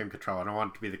out with the Kim Cattrall, I don't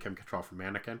want it to be the Kim Cattrall from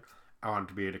Mannequin. I want it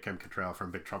to be the Kim Cattrall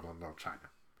from Big Trouble in Little China.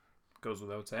 Goes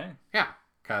without saying. Yeah,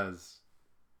 because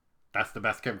that's the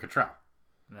best Kim Cattrall.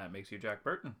 And that makes you Jack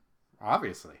Burton.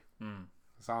 Obviously.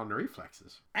 It's all in the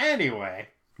reflexes. Anyway,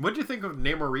 what'd you think of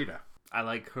Namorita? I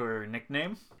like her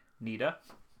nickname, Nita.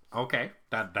 Okay,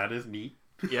 that is neat.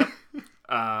 Yep.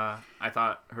 I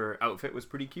thought her outfit was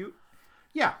pretty cute.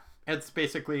 Yeah, it's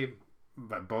basically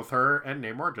both her and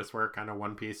Namor just wear kind of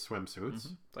one-piece swimsuits.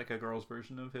 It's like a girl's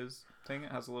version of his thing.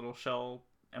 It has a little shell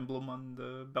emblem on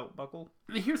the belt buckle.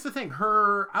 Here's the thing.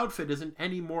 Her outfit isn't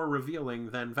any more revealing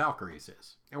than Valkyrie's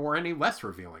is. Or any less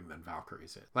revealing than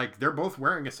Valkyrie's is. Like, they're both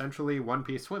wearing essentially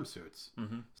one-piece swimsuits.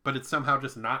 But it's somehow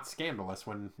just not scandalous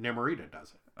when Namorita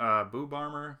does it. Boob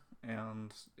armor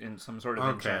and in some sort of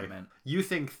enchantment. You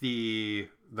think the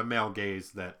male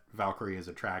gaze that Valkyrie is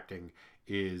attracting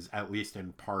is at least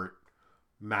in part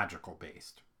magical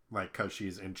based, like because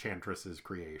she's Enchantress's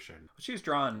creation. She's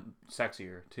drawn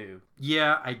sexier too.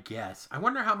 Yeah, I guess. I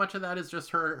wonder how much of that is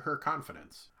just her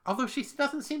confidence. Although she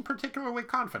doesn't seem particularly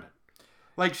confident.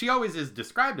 Like, she always is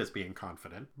described as being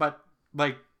confident, but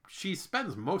like she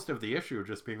spends most of the issue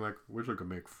just being like, wish I could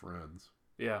make friends.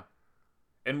 Yeah.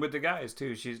 And with the guys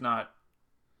too, she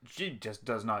just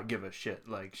does not give a shit.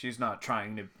 Like, she's not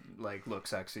trying to like look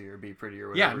sexy or be pretty or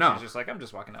whatever. Yeah, no. She's just like, I'm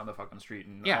just walking down the fucking street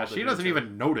and she doesn't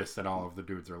even notice that all of the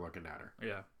dudes are looking at her.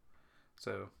 Yeah.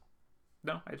 So,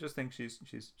 no, I just think she's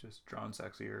just drawn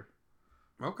sexier.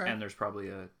 Okay. And there's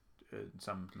probably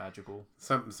some magical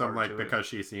some like because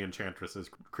she's the Enchantress's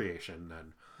creation,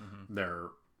 then there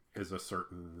is a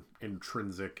certain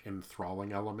intrinsic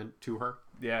enthralling element to her.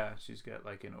 Yeah, she's got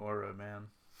like an aura, man.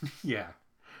 Yeah.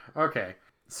 Okay.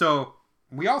 So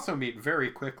we also meet very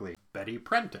quickly Betty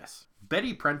Prentice.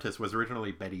 Betty Prentice was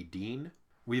originally Betty Dean.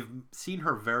 We've seen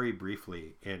her very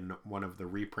briefly in one of the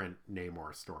reprint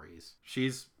Namor stories.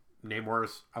 She's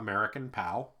Namor's American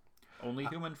pal. Only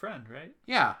human friend, right?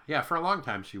 Yeah, for a long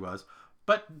time she was.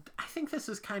 But I think this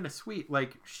is kind of sweet.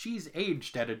 Like, she's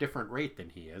aged at a different rate than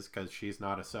he is because she's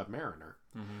not a submariner.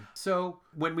 Mm-hmm. So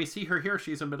when we see her here,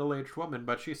 she's a middle-aged woman,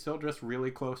 but she's still just really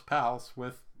close pals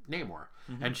with Namor.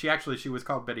 Mm-hmm. And she was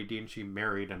called Betty Dean. She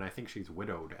married, and I think she's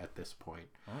widowed at this point.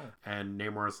 Oh. And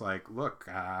Namor's like, look,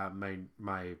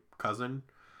 my cousin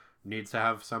needs to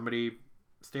have somebody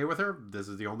stay with her. This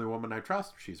is the only woman I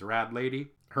trust. She's a rad lady.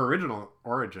 Her original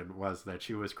origin was that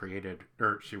she was created,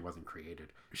 or she wasn't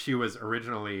created. She was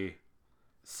originally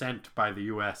sent by the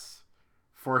U.S.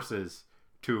 forces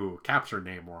to capture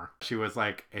Namor. She was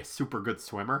like a super good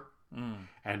swimmer.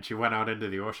 And she went out into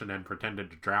the ocean and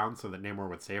pretended to drown so that Namor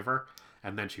would save her.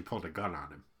 And then she pulled a gun on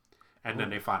him. And then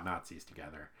they fought Nazis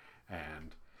together.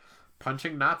 And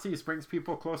punching Nazis brings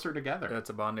people closer together. That's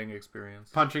a bonding experience.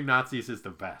 Punching Nazis is the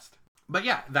best. But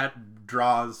yeah, that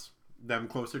draws them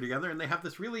closer together, and they have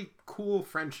this really cool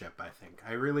friendship, I think.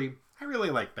 I really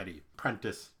like Betty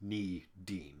Prentice Nee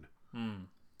Dean.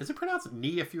 Is it pronounced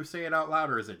knee if you say it out loud,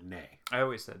 or is it nay? I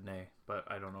always said nay, but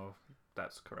I don't know if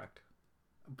that's correct.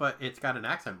 But it's got an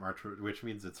accent mark, which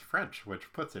means it's French,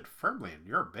 which puts it firmly in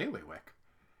your bailiwick.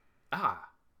 Ah.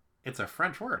 It's a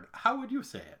French word. How would you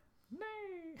say it?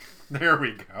 Nay. There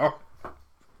we go.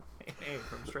 Nay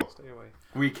from Straight Stay Away.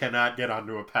 We cannot get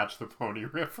onto a Patch the Pony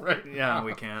riff right now. Yeah,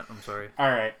 we can't. I'm sorry. All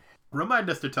right. Remind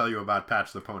us to tell you about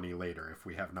Patch the Pony later if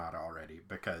we have not already,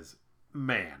 because,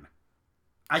 man,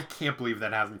 I can't believe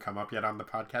that hasn't come up yet on the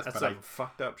podcast. That's but some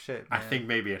fucked up shit, man. I think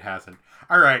maybe it hasn't.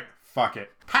 All right. Fuck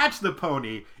it. Patch the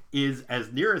Pony is,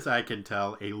 as near as I can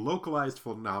tell, a localized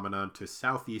phenomenon to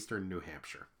southeastern New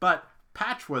Hampshire. But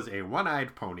Patch was a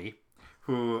one-eyed pony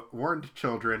who warned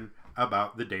children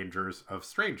about the dangers of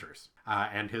strangers.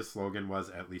 And his slogan was,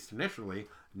 at least initially,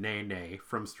 nay, nay,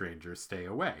 from strangers stay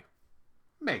away.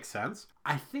 Makes sense.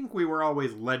 I think we were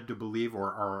always led to believe,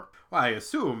 well, I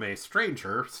assume a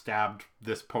stranger stabbed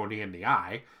this pony in the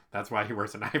eye. That's why he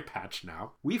wears an eye patch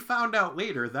now. We found out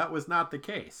later that was not the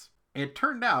case. It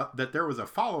turned out that there was a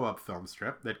follow-up film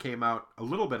strip that came out a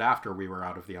little bit after we were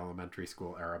out of the elementary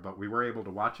school era, but we were able to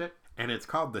watch it, and it's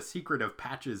called The Secret of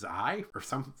Patch's Eye, or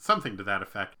something to that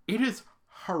effect. It is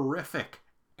horrific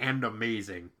and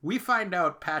amazing. We find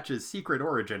out Patch's secret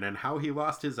origin and how he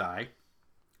lost his eye.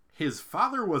 His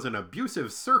father was an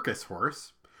abusive circus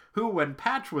horse who, when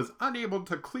Patch was unable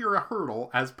to clear a hurdle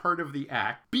as part of the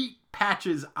act, beat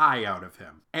Patch's eye out of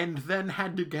him, and then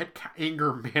had to get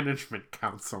anger management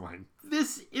counseling.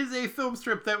 This is a film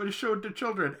strip that was shown to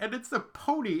children, and it's the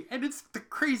pony, and it's the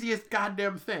craziest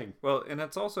goddamn thing. Well, and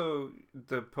it's also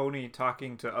the pony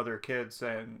talking to other kids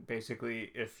saying,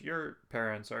 basically, if your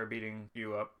parents are beating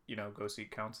you up, go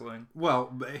seek counseling.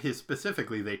 Well,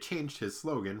 specifically, they changed his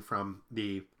slogan from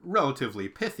the relatively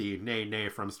pithy, nay, nay,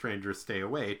 from strangers stay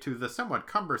away, to the somewhat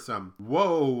cumbersome,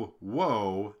 whoa,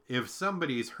 whoa, if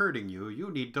somebody's hurting you, you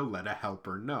need to let a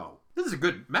helper know. This is a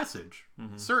good message,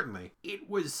 certainly. It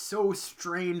was so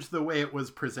strange the way it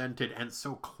was presented and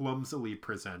so clumsily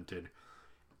presented.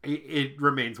 It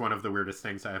remains one of the weirdest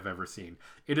things I have ever seen.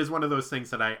 It is one of those things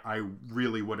that I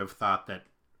really would have thought that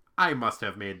I must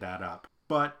have made that up.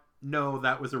 But no,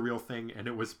 that was a real thing, and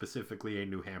it was specifically a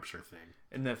New Hampshire thing.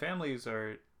 And the families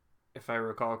are, if I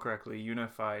recall correctly,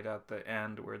 unified at the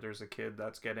end where there's a kid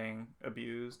that's getting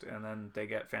abused, and then they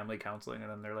get family counseling,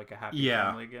 and then they're like a happy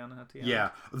family again at the end. Yeah.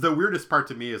 The weirdest part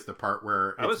to me is the part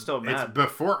where I was still mad. It's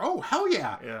before. Oh, hell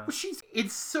yeah. Yeah.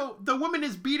 Well, the woman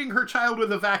is beating her child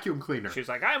with a vacuum cleaner. She's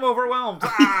like, I'm overwhelmed.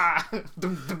 Ah!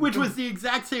 Which was the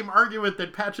exact same argument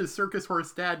that Patch's circus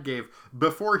horse dad gave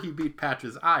before he beat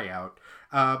Patch's eye out.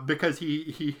 Because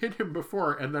he hit him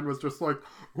before and then was just like,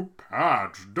 oh,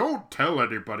 Patch, don't tell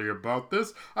anybody about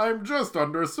this. I'm just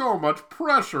under so much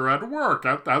pressure at work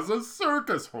as a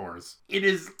circus horse. It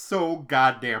is so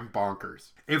goddamn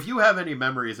bonkers. If you have any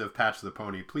memories of Patch the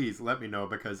Pony, please let me know,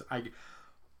 because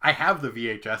I have the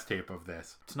VHS tape of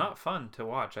this. It's not fun to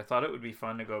watch. I thought it would be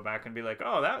fun to go back and be like,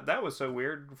 oh, that was so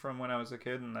weird from when I was a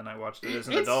kid, and then I watched it as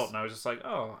an adult, and I was just like,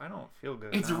 oh, I don't feel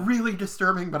good. It's now. really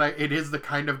disturbing, but it is the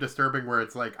kind of disturbing where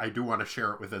it's like, I do want to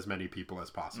share it with as many people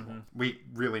as possible. We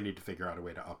really need to figure out a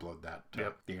way to upload that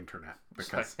to the internet,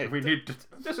 because we need to...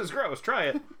 This is gross. Try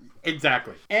it.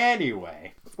 Exactly.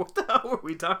 Anyway. What the hell were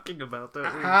we talking about?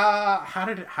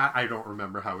 I don't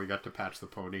remember how we got to Patch the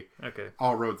Pony. Okay.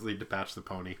 All roads lead to Patch the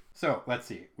Pony. So, let's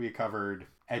see. We covered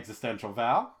Existential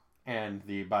Val and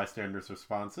the bystander's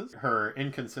responses. Her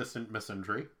inconsistent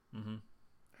misandry.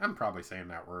 I'm probably saying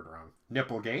that word wrong.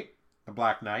 Nipplegate. The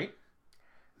Black Knight.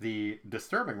 the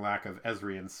disturbing lack of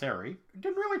Ezri and Sari.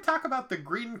 Didn't really talk about the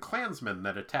Green Klansmen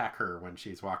that attack her when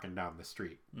she's walking down the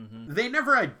street. Mm-hmm. They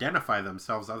never identify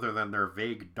themselves other than they're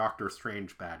vague Doctor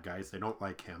Strange bad guys. They don't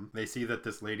like him. They see that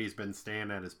this lady's been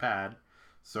staying at his pad,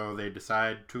 so they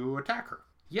decide to attack her.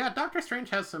 Yeah, Doctor Strange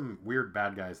has some weird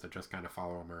bad guys that just kind of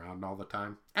follow him around all the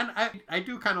time. And I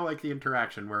do kind of like the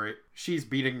interaction where she's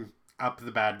beating up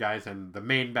the bad guys and the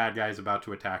main bad guy is about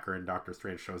to attack her and Doctor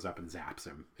Strange shows up and zaps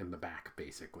him in the back,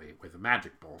 basically, with a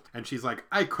magic bolt. And she's like,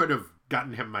 I could have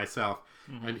gotten him myself.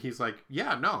 Mm-hmm. And he's like,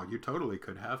 yeah, no, you totally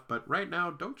could have. But right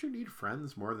now, don't you need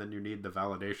friends more than you need the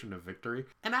validation of victory?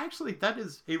 And actually, that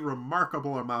is a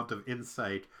remarkable amount of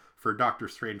insight for Doctor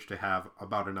Strange to have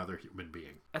about another human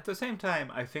being. At the same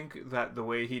time, I think that the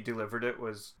way he delivered it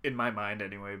was, in my mind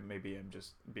anyway, maybe I'm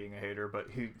just being a hater, but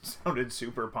he sounded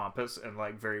super pompous and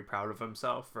like very proud of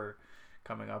himself for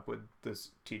coming up with this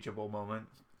teachable moment.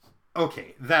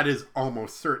 Okay, that is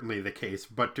almost certainly the case,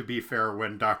 but to be fair,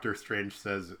 when Doctor Strange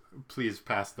says, please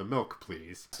pass the milk,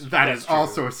 please, that's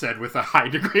also said with a high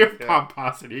degree of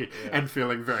pomposity and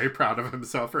feeling very proud of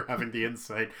himself for having the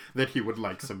insight that he would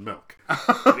like some milk.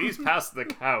 Please pass the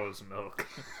cow's milk.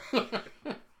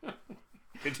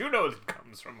 Did you know it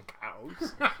comes from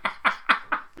cows?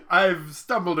 I've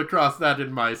stumbled across that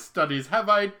in my studies. Have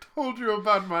I told you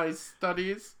about my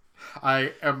studies?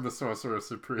 I am the Sorcerer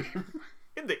Supreme.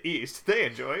 In the East, they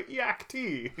enjoy yak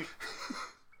tea.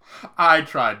 I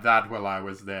tried that while I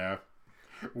was there.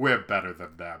 We're better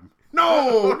than them.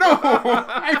 No!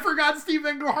 I forgot Steve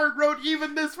Englehart wrote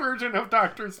even this version of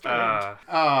Doctor Strange.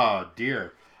 Oh,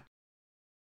 dear.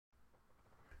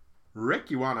 Rick,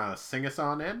 you want to sing us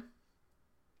on in?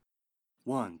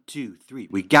 1, 2, 3.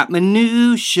 We got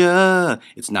minutia.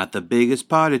 It's not the biggest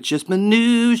part, it's just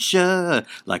minutia.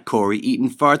 Like Corey eating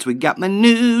farts, we got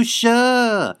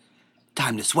minutia.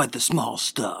 Time to sweat the small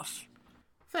stuff.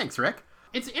 Thanks, Rick.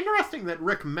 It's interesting that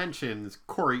Rick mentions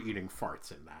Corey eating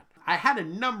farts in that. I had a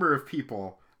number of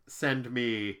people send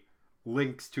me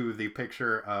links to the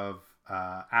picture of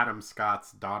Adam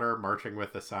Scott's daughter marching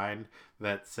with a sign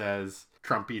that says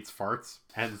Trump eats farts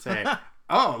and say,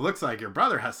 oh, looks like your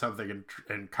brother has something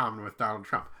in common with Donald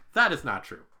Trump. That is not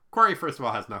true. Corey, first of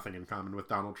all, has nothing in common with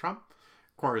Donald Trump.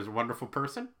 Corey is a wonderful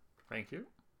person. Thank you.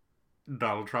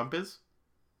 Donald Trump is.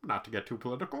 Not to get too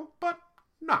political, but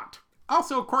not.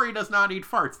 Also, Corey does not eat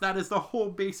farts. That is the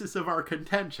whole basis of our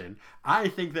contention. I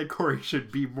think that Corey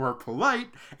should be more polite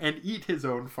and eat his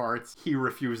own farts. He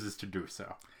refuses to do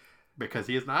so because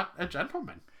he is not a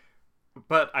gentleman.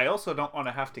 But I also don't want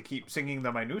to have to keep singing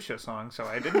the Minutia song, so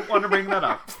I didn't want to bring that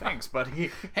up. Thanks,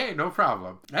 buddy. Hey, no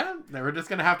problem. We're just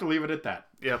going to have to leave it at that.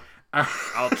 Yep.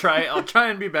 I'll try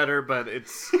and be better, but it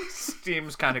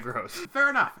seems kind of gross. Fair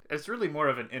enough. It's really more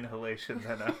of an inhalation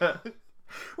than a...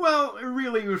 Well,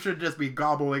 really, you should just be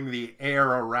gobbling the air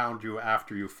around you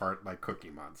after you fart like Cookie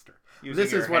Monster.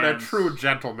 This is what a true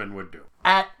gentleman would do.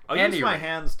 I'll use my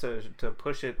hands to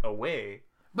push it away.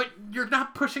 But you're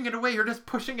not pushing it away, you're just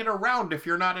pushing it around if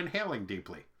you're not inhaling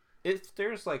deeply. If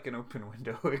there's like an open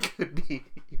window, it could be,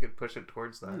 you could push it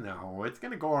towards that. No, it's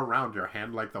going to go around your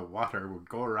hand like the water would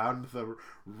go around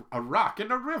a rock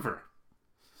in a river.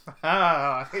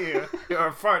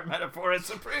 Your fart metaphor is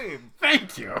supreme.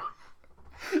 Thank you.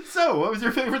 So, what was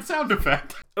your favorite sound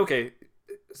effect? Okay,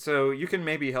 so you can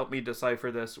maybe help me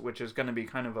decipher this, which is going to be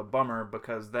kind of a bummer,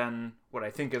 because then what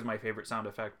I think is my favorite sound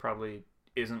effect probably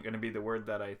isn't going to be the word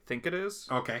that I think it is.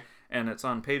 Okay. And it's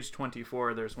on page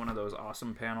 24. There's one of those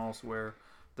awesome panels where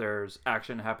there's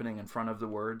action happening in front of the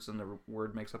words and the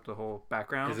word makes up the whole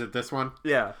background. Is it this one?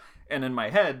 Yeah. And in my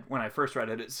head, when I first read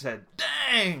it, it said,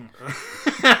 dang!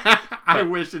 I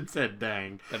wish it said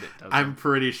dang. But it doesn't. I'm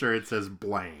pretty sure it says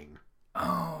blang.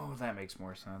 Oh, that makes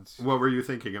more sense. What were you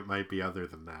thinking it might be other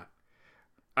than that?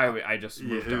 I just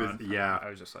moved on. Yeah. I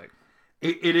was just like...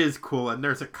 It is cool, and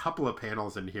there's a couple of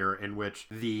panels in here in which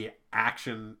the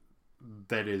action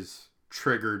that is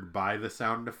triggered by the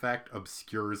sound effect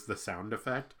obscures the sound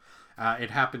effect. It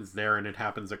happens there, and it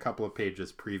happens a couple of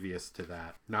pages previous to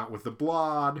that. Not with the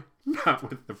blod, not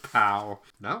with the pow,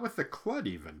 not with the clud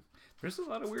even. There's a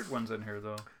lot of weird ones in here,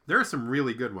 though. There are some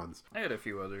really good ones. I had a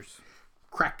few others.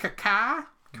 Crack-a-ca,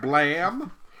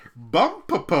 blam,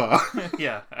 bump-a-pa.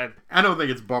 Yeah. I don't think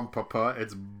it's bump-a-pa.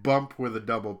 It's bump with a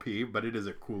double P, but it is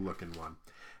a cool-looking one.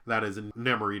 That is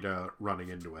Namorita running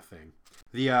into a thing.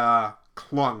 The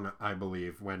clung, I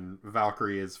believe, when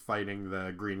Valkyrie is fighting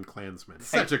the Green Klansmen.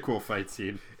 Such a cool fight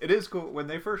scene. It is cool. When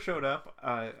they first showed up,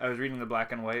 I was reading the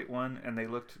black and white one, and they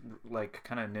looked like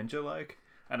kind of ninja-like.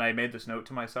 And I made this note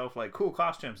to myself, like, cool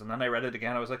costumes. And then I read it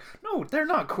again. I was like, no, they're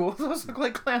not cool. Those look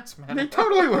like Klansmen. They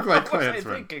totally look like What was I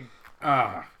Klansmen. thinking?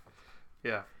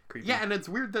 Yeah, creepy. Yeah, and it's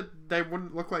weird that they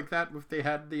wouldn't look like that if they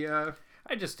had the...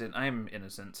 I just didn't. I'm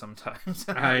innocent sometimes.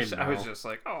 I I was know. just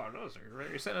like, oh, those are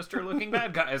very sinister looking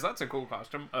bad guys. That's a cool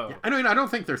costume. Oh, I mean, I don't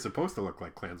think they're supposed to look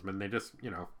like Klansmen. They just,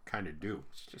 kind of do.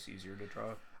 it's just easier to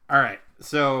draw. All right.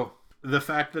 So the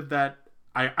fact that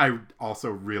I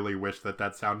also really wish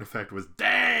that sound effect was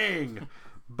dang,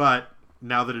 but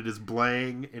now that it is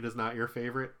blang, it is not your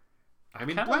favorite. I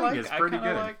mean, blang is pretty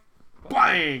good. Like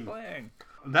Blang! Blang.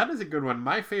 That is a good one.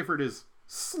 My favorite is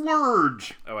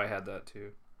slurge. Oh, I had that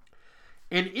too.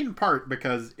 And in part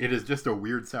because it is just a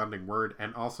weird sounding word,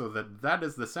 and also that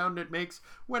is the sound it makes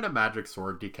when a magic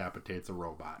sword decapitates a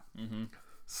robot. Mm-hmm.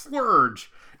 Slurge.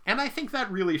 And I think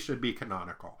that really should be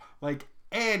canonical. Like,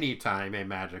 anytime a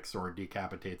magic sword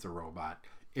decapitates a robot,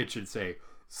 it should say,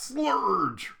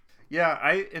 slurge.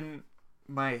 Yeah, in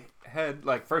my head,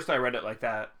 like, first I read it like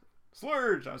that.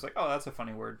 Slurge. I was like, oh, that's a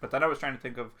funny word. But then I was trying to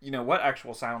think of, what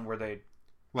actual sound were they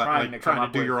trying to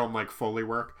do your own, Foley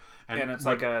work. And it's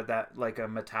like a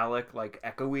metallic,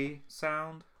 echoey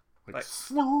sound. Like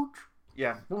slurge.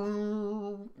 Yeah.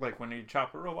 Like when you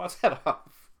chop a robot's head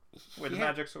off with a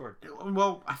magic sword.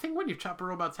 Well, I think when you chop a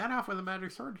robot's head off with a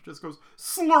magic sword, it just goes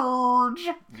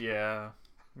slurge. Yeah,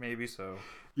 maybe so.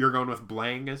 You're going with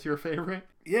blang as your favorite?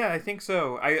 Yeah, I think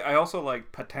so. I also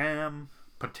like patam.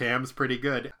 Patam's pretty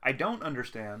good. I don't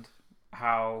understand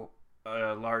how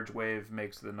a large wave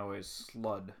makes the noise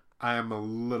slud. I am a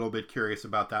little bit curious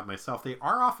about that myself. They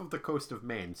are off of the coast of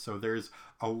Maine, so there's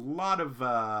a lot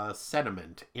of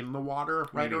sediment in the water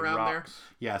right around rocks.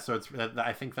 there. Yeah, so it's.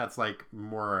 I think that's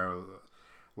more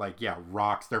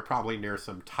rocks. They're probably near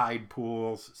some tide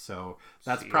pools, so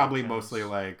that's Sea probably urchins, mostly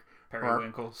like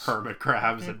periwinkles, hermit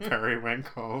crabs, and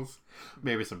periwinkles.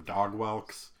 Maybe some dog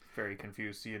whelks. Very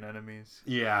confused sea anemones.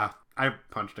 Yeah, I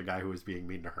punched a guy who was being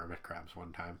mean to hermit crabs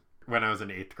one time. When I was in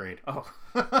 8th grade. Oh.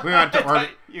 We went to Oregon.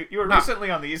 You were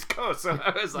recently on the East Coast, so I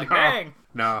was like, dang.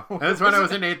 No. That's when I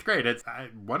was in 8th grade. It's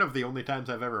one of the only times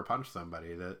I've ever punched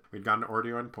somebody. That we'd gone to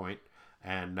Ordeon Point,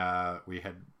 and we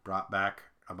had brought back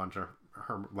a bunch of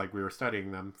we were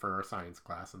studying them for our science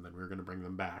class, and then we were going to bring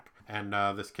them back. And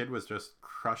this kid was just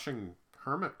crushing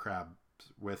hermit crabs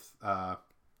with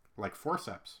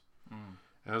forceps. Mm.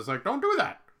 And I was like, don't do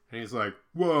that. And he's like,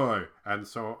 why? And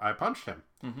so I punched him.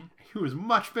 Mm-hmm. He was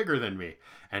much bigger than me.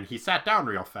 And he sat down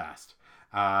real fast.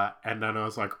 And then I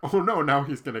was like, oh no, now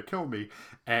he's going to kill me.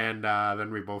 And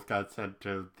then we both got sent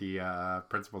to the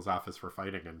principal's office for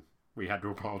fighting. And we had to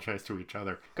apologize to each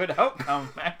other. Good outcome,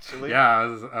 actually. Yeah,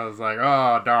 I was like,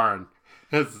 oh, darn.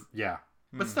 Yeah.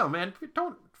 But still, man,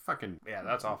 don't fucking... Yeah,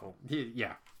 that's awful.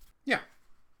 Yeah.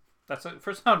 That's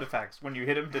for sound effects. When you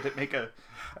hit him, did it make a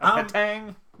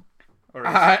tang? Or it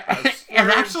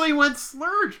actually went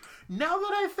slurge. Now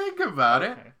that I think about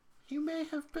it, you may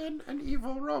have been an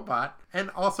evil robot. And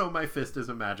also, my fist is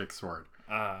a magic sword.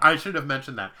 I should have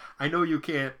mentioned that. I know you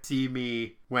can't see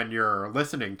me when you're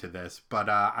listening to this, but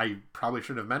I probably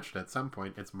should have mentioned at some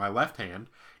point. It's my left hand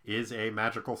is a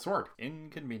magical sword.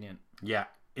 Inconvenient. Yeah,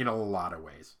 in a lot of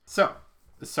ways. So,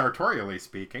 sartorially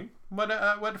speaking,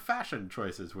 what fashion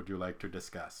choices would you like to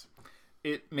discuss?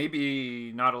 It may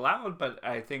be not allowed, but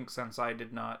I think since I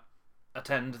did not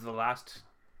attend the last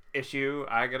issue,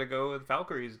 I gotta go with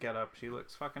Valkyrie's getup. She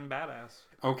looks fucking badass.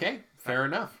 Okay, fair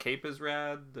enough. Cape is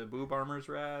rad, the boob armor's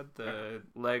rad, the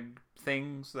leg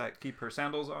things that keep her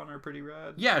sandals on are pretty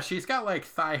rad. Yeah, she's got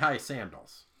thigh-high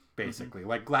sandals, basically.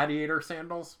 Like gladiator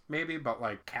sandals, maybe, but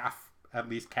at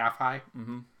least calf-high.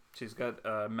 Mm-hmm. She's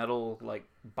got metal,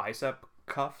 bicep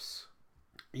cuffs.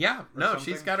 Yeah, no,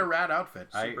 she's got a rad outfit.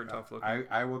 Super tough looking.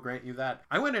 I will grant you that.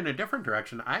 I went in a different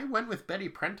direction. I went with Betty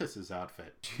Prentice's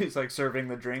outfit. She's serving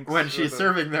the drinks. When she's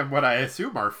serving them what I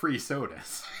assume are free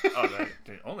sodas. Oh,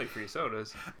 only free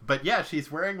sodas. But yeah, she's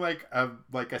wearing a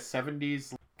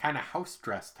 70s kind of house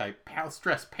dress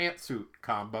pantsuit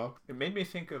combo. It made me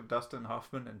think of Dustin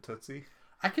Hoffman and Tootsie.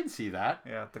 I can see that.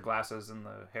 Yeah, the glasses and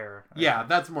the hair. Yeah,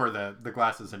 that's more the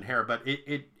glasses and hair, but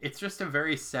it's just a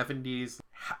very 70s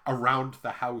around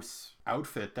the house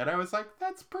outfit that I was like,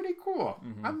 that's pretty cool.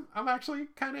 Mm-hmm. I'm actually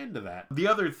kind of into that. The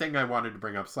other thing I wanted to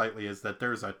bring up slightly is that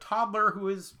there's a toddler who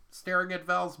is staring at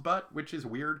Val's butt, which is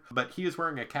weird, but he is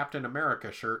wearing a Captain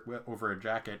America shirt over a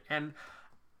jacket, and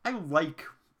I like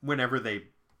whenever they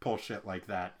pull shit like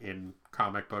that in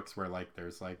comic books where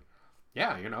there's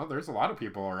yeah, there's a lot of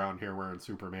people around here wearing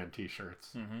Superman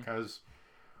t-shirts because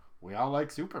we all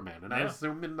like Superman. And I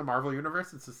assume in the Marvel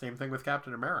Universe, it's the same thing with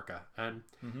Captain America. And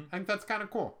I think that's kind of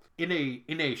cool. In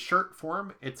a shirt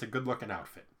form, it's a good looking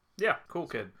outfit. Yeah, cool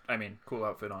kid. I mean, cool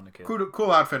outfit on the kid.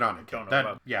 Cool outfit on it. Don't know That,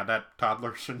 about- yeah, that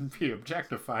toddler shouldn't be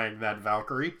objectifying that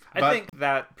Valkyrie. I But, think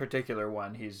that particular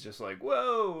one, he's just like,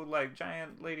 whoa, like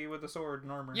giant lady with a sword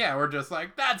and armor. yeah, we're just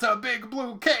like, that's a big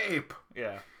blue cape.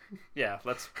 Yeah. Yeah,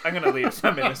 I'm gonna leave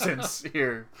some innocence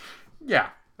here. Yeah.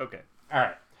 Okay. All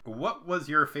right. What was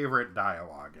your favorite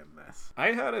dialogue in this?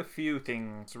 I had a few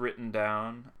things written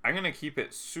down. I'm gonna keep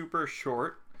it super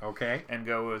short Okay. and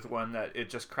go with one that it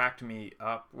just cracked me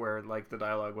up, where like the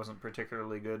dialogue wasn't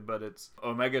particularly good, but it's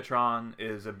Omegatron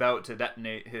is about to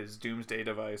detonate his doomsday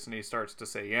device and he starts to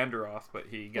say Yanderoth, but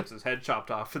he gets his head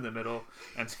chopped off in the middle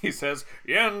and he says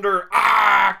Yander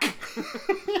Ak.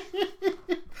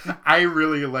 I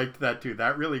really liked that too.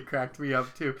 That really cracked me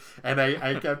up too. And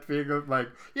I kept being like,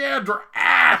 yeah,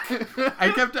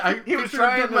 I He was pictured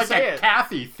trying him to like say a it.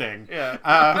 Kathy thing.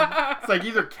 Yeah. It's like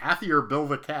either Kathy or Bill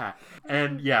the Cat.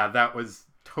 And yeah, that was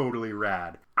totally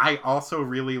rad. I also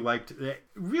really liked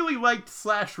 /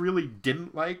 really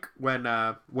didn't like when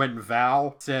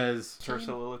Val says Her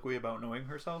soliloquy about knowing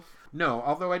herself. no,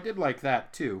 although I did like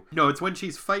that too. No, it's when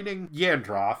she's fighting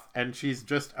Yandroth and she's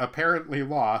just apparently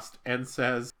lost and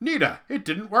says, Nita, it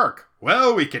didn't work.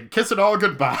 Well, we can kiss it all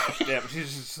goodbye. Yeah, but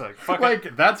she's just like, fuck it.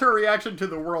 Like, that's her reaction to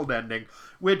the world ending,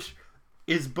 which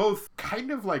is both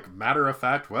kind of like matter of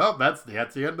fact, well, that's the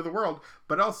end of the world,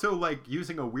 but also like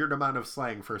using a weird amount of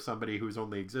slang for somebody who's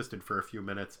only existed for a few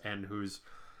minutes and who's,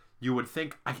 you would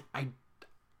think, I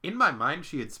in my mind,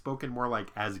 she had spoken more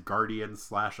like Asgardian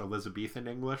 / Elizabethan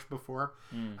English before.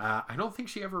 I don't think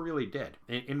she ever really did.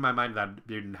 In my mind, that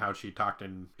didn't how she talked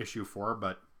in issue 4,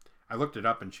 but I looked it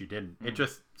up and she didn't. It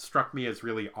just struck me as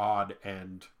really odd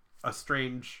and a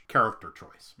strange character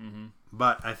choice.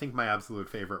 But I think my absolute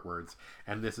favorite words,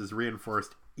 and this is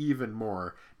reinforced even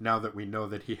more now that we know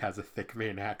that he has a thick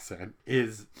Maine accent,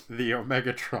 is the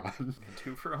Omegatron.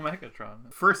 2 for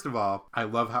Omegatron. First of all, I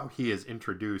love how he is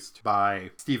introduced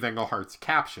by Steve Englehart's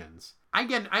captions.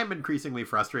 Again, I'm increasingly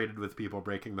frustrated with people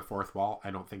breaking the fourth wall.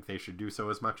 I don't think they should do so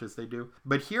as much as they do.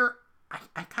 But here,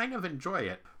 I kind of enjoy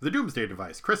it. The Doomsday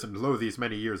Device, christened lo these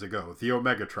many years ago, the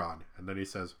Omegatron. And then he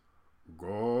says,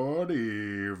 good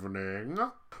evening.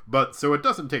 But so it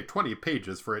doesn't take 20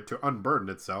 pages for it to unburden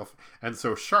itself, and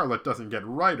so Charlotte doesn't get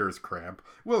writer's cramp,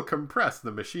 we'll compress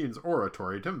the machine's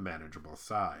oratory to manageable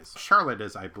size. Charlotte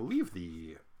is, I believe,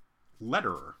 the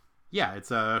letterer. Yeah,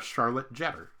 it's a Charlotte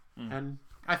Jetter. And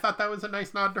I thought that was a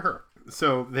nice nod to her.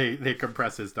 So they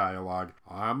compress his dialogue.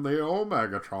 I'm the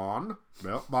Omegatron,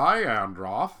 built by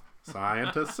Androth,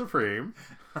 scientist supreme,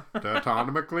 to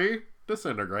autonomically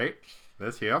disintegrate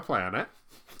this here planet.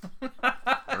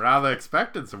 Rather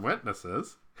expected some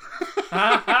witnesses.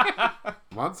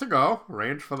 Months ago,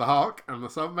 arranged for the Hulk and the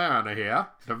Submariner here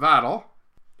to battle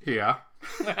here.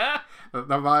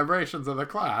 The vibrations of the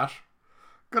clash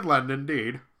could lend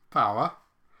indeed power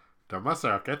to my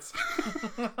circuits.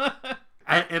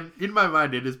 And in my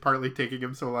mind, it is partly taking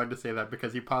him so long to say that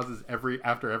because he pauses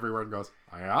after everyone goes,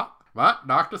 yeah, but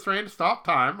Doctor Strange stopped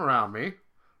time around me,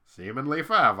 seemingly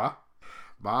forever,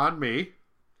 bond me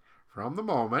from the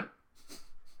moment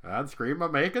I'd scream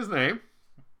and make his name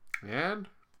and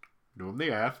doom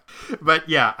the earth. But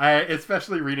yeah,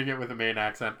 especially reading it with a Maine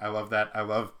accent, I love that. I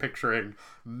love picturing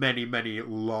many, many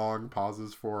long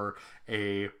pauses for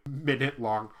a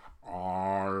minute-long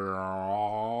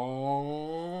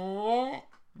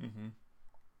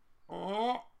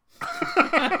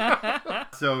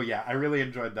So yeah, I really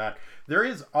enjoyed that. There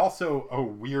is also a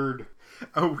weird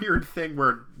thing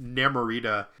where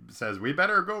Namorita says, we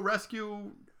better go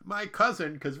rescue my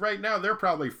cousin, because right now they're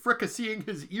probably fricasseeing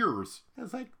his ears.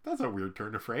 It's like, that's a weird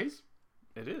turn of phrase.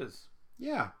 It is.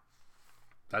 Yeah.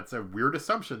 That's a weird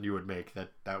assumption you would make,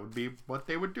 that would be what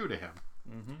they would do to him.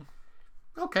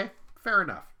 Okay, fair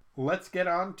enough. Let's get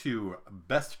on to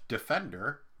Best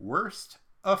Defender, Worst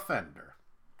Offender.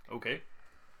 Okay.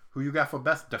 Who you got for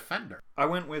Best Defender? I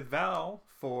went with Val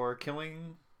for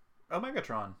killing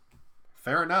Omegatron.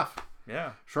 Fair enough.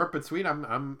 Yeah. Short but sweet.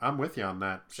 I'm with you on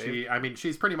that. Same.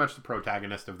 She's pretty much the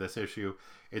protagonist of this issue.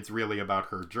 It's really about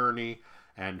her journey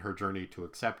and her journey to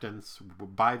acceptance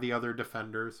by the other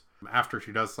defenders. After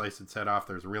she does slice its head off,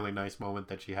 there's a really nice moment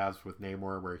that she has with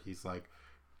Namor where he's like,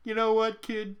 you know what,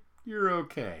 kid? You're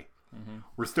okay.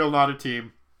 We're still not a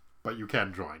team, but you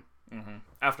can join.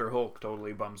 After Hulk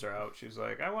totally bums her out, she's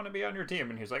like, I want to be on your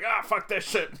team. And he's like, fuck this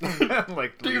shit.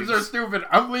 Like, Teams leaves. are stupid.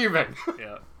 I'm leaving.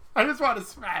 Yeah. I just want to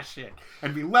smash it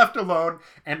and be left alone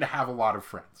and to have a lot of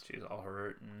friends. She's all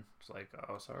hurt and it's like,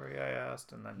 oh, sorry I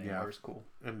asked. And then Namor's cool.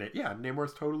 And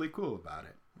Namor's totally cool about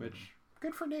it, which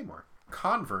good for Namor.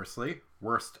 Conversely,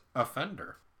 Worst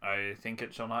Offender. I think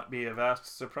it shall not be a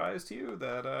vast surprise to you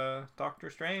that Doctor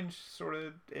Strange sort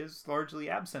of is largely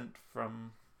absent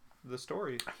from the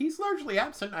story. He's largely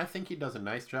absent. I think he does a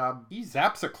nice job. He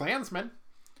zaps a Klansman.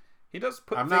 He does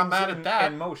put I'm things not mad at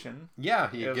that. in motion.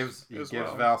 Yeah, he As- gives as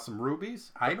well. Val some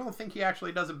rubies. I don't think he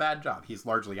actually does a bad job. He's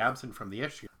largely absent from the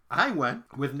issue. I went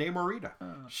with Namorita.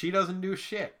 She doesn't do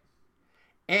shit.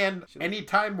 And any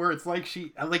time where it's like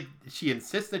she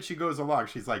insists that she goes along,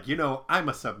 she's like, I'm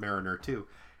a Submariner too.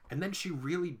 And then she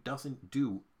really doesn't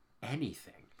do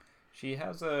anything. She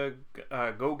has a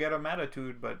go get 'em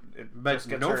attitude, but just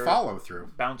gets no her follow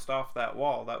through. bounced off that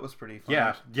wall. That was pretty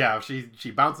fun. Yeah.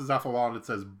 She bounces off a wall and it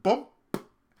says boom.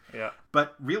 Yeah.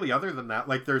 But really, other than that,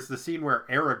 like there's the scene where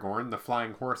Aragorn, the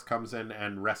flying horse, comes in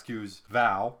and rescues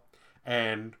Val,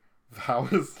 and Val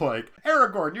is like,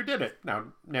 Aragorn, you did it. Now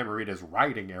Namorita's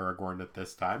riding Aragorn at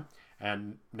this time,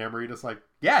 and Namorita's like,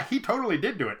 yeah, he totally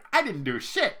did do it. I didn't do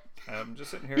shit. I'm just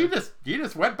sitting here. He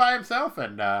just went by himself,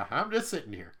 and I'm just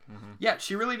sitting here. Mm-hmm. Yeah,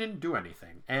 she really didn't do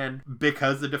anything. And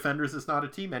because the Defenders is not a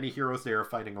team, any heroes they are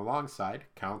fighting alongside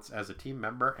counts as a team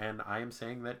member, and I am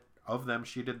saying that of them,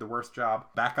 she did the worst job.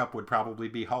 Backup would probably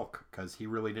be Hulk, because he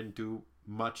really didn't do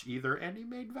much either, and he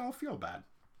made Val feel bad.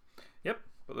 Yep,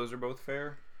 but those are both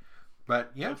fair.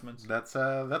 But yeah, judgments.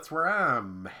 That's where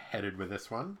I'm headed with this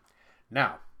one.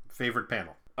 Now, favorite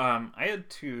panel. I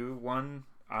had two. One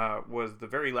was the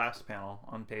very last panel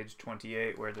on page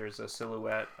 28, where there's a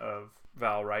silhouette of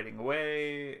Val riding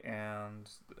away and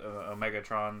a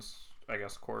Megatron's, I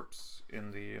guess, corpse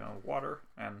in the water,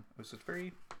 and it was just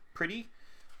very pretty,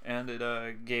 and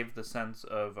it gave the sense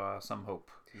of some hope,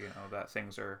 that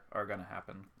things are going to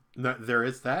happen. No, there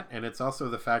is that, and it's also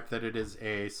the fact that it is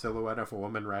a silhouette of a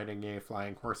woman riding a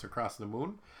flying horse across the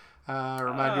moon.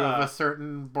 Remind you of a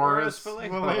certain Boris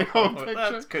Vallejo picture.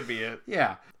 That could be it.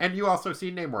 Yeah, and you also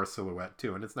see Namor's silhouette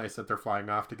too, and it's nice that they're flying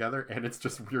off together, and it's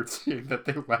just weird seeing that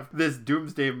they left this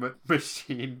doomsday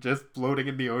machine just floating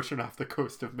in the ocean off the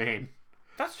coast of Maine.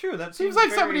 That's true. That seems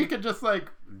like somebody could just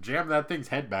jam that thing's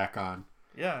head back on.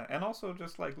 Yeah, and also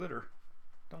just litter.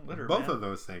 Don't litter, Both man. of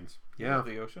those things. Yeah.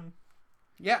 The ocean.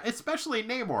 Yeah, especially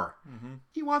Namor. Mm-hmm.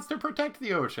 He wants to protect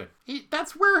the ocean.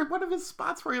 That's where one of his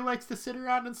spots where he likes to sit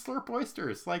around and slurp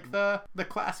oysters, like the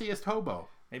classiest hobo.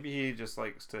 Maybe he just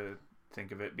likes to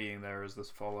think of it being there as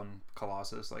this fallen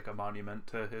colossus, like a monument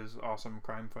to his awesome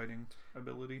crime-fighting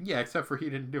ability. Yeah, except for he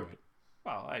didn't do it.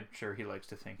 Well, I'm sure he likes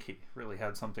to think he really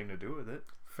had something to do with it.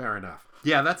 Fair enough.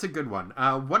 Yeah, that's a good one.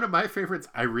 One of my favorites,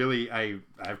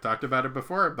 I've talked about it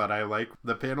before, but I like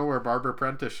the panel where Barbara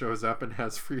Prentice shows up and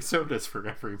has free sodas for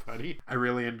everybody. I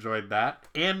really enjoyed that.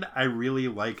 And I really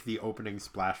like the opening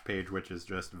splash page, which is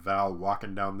just Val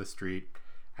walking down the street,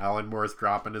 Alan Moore's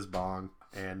dropping his bong,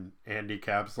 and Andy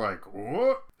Capp's like,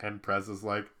 what? And Prez is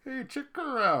like, hey, check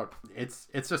her out. It's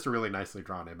just a really nicely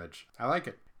drawn image. I like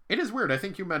it. It is weird. I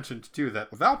think you mentioned, too,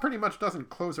 that Val pretty much doesn't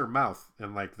close her mouth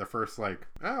in, the first,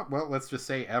 let's just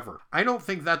say ever. I don't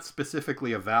think that's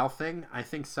specifically a Val thing. I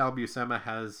think Sal Buscema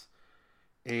has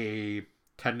a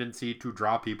tendency to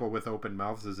draw people with open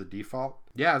mouths as a default.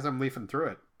 Yeah, as I'm leafing through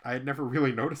it. I had never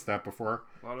really noticed that before.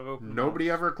 A lot of open Nobody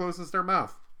mouths. ever closes their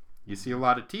mouth. You see a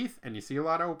lot of teeth, and you see a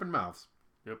lot of open mouths.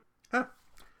 Yep. Huh.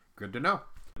 Good to know.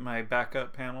 My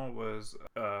backup panel was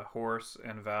a horse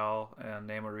and Val and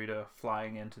Namorita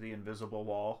flying into the invisible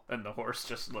wall, and the horse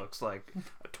just looks like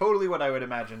totally what I would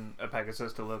imagine a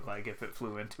Pegasus to look like if it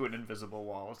flew into an invisible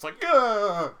wall. It's like,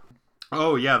 ugh!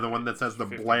 Oh, yeah, the one that says the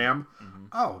 50. blam. Mm-hmm.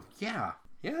 Oh, yeah.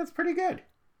 Yeah, that's pretty good.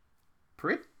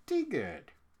 Pretty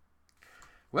good.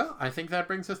 Well, I think that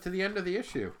brings us to the end of the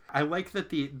issue. I like that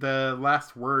the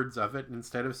last words of it,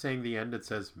 instead of saying the end, it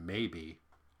says maybe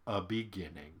a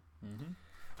beginning. Mm-hmm.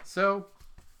 So,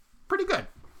 pretty good.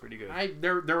 Pretty good.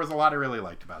 There was a lot I really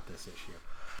liked about this issue.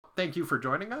 Thank you for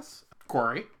joining us,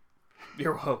 Corey.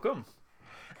 You're welcome.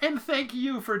 And thank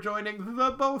you for joining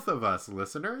the both of us,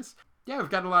 listeners. Yeah,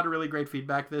 we've got a lot of really great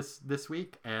feedback this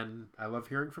week, and I love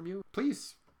hearing from you.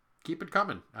 Please keep it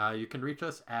coming. You can reach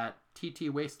us at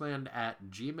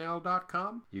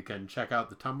ttwasteland@gmail.com. You can check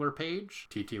out the Tumblr page,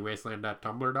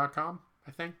 ttwasteland.tumblr.com,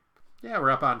 I think. Yeah,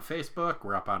 we're up on Facebook.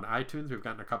 We're up on iTunes. We've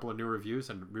gotten a couple of new reviews,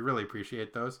 and we really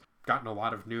appreciate those. Gotten a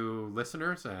lot of new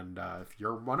listeners, and if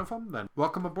you're one of them, then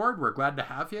welcome aboard. We're glad to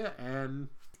have you, and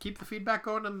keep the feedback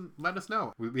going and let us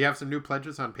know. We have some new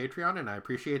pledges on Patreon, and I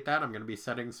appreciate that. I'm going to be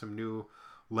setting some new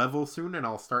levels soon, and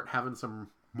I'll start having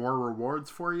some more rewards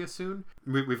for you soon.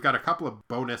 We've got a couple of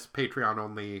bonus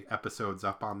Patreon-only episodes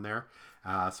up on there.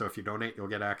 So if you donate, you'll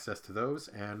get access to those,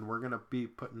 and we're going to be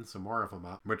putting some more of them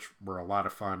up, which were a lot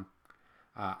of fun.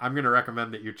 I'm going to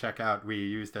recommend that you check out, we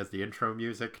used as the intro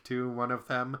music to one of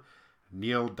them,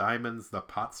 Neil Diamond's The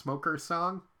Pot Smoker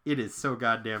song. It is so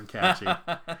goddamn catchy.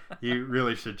 You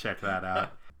really should check that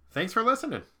out. Thanks for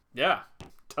listening. Yeah.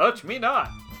 Touch me not.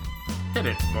 Hit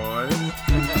it, boys.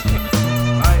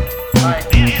 Bye. Bye.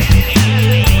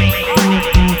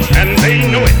 And they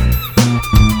know it.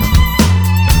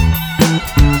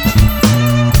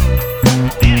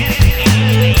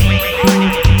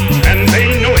 And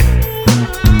they know it.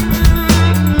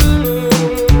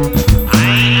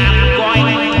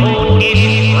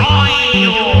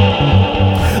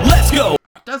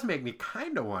 It does make me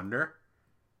kind of wonder.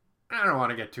 I don't want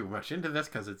to get too much into this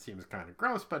because it seems kind of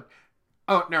gross, but...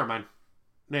 Oh, never mind.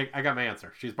 Nick, I got my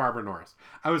answer. She's Barbara Norris.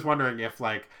 I was wondering if,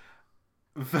 like,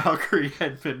 Valkyrie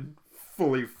had been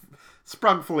fully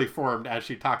formed, as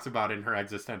she talks about in her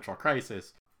existential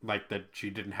crisis, like that she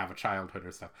didn't have a childhood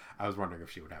or stuff. I was wondering if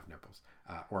she would have nipples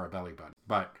or a belly button.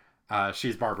 But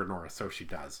she's Barbara Norris, so she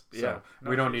does. So Yeah. No,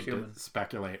 we don't she's need human. to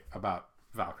speculate about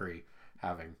Valkyrie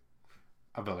having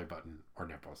a belly button or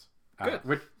nipples.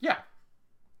 Good. Yeah.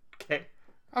 Okay.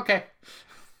 Okay.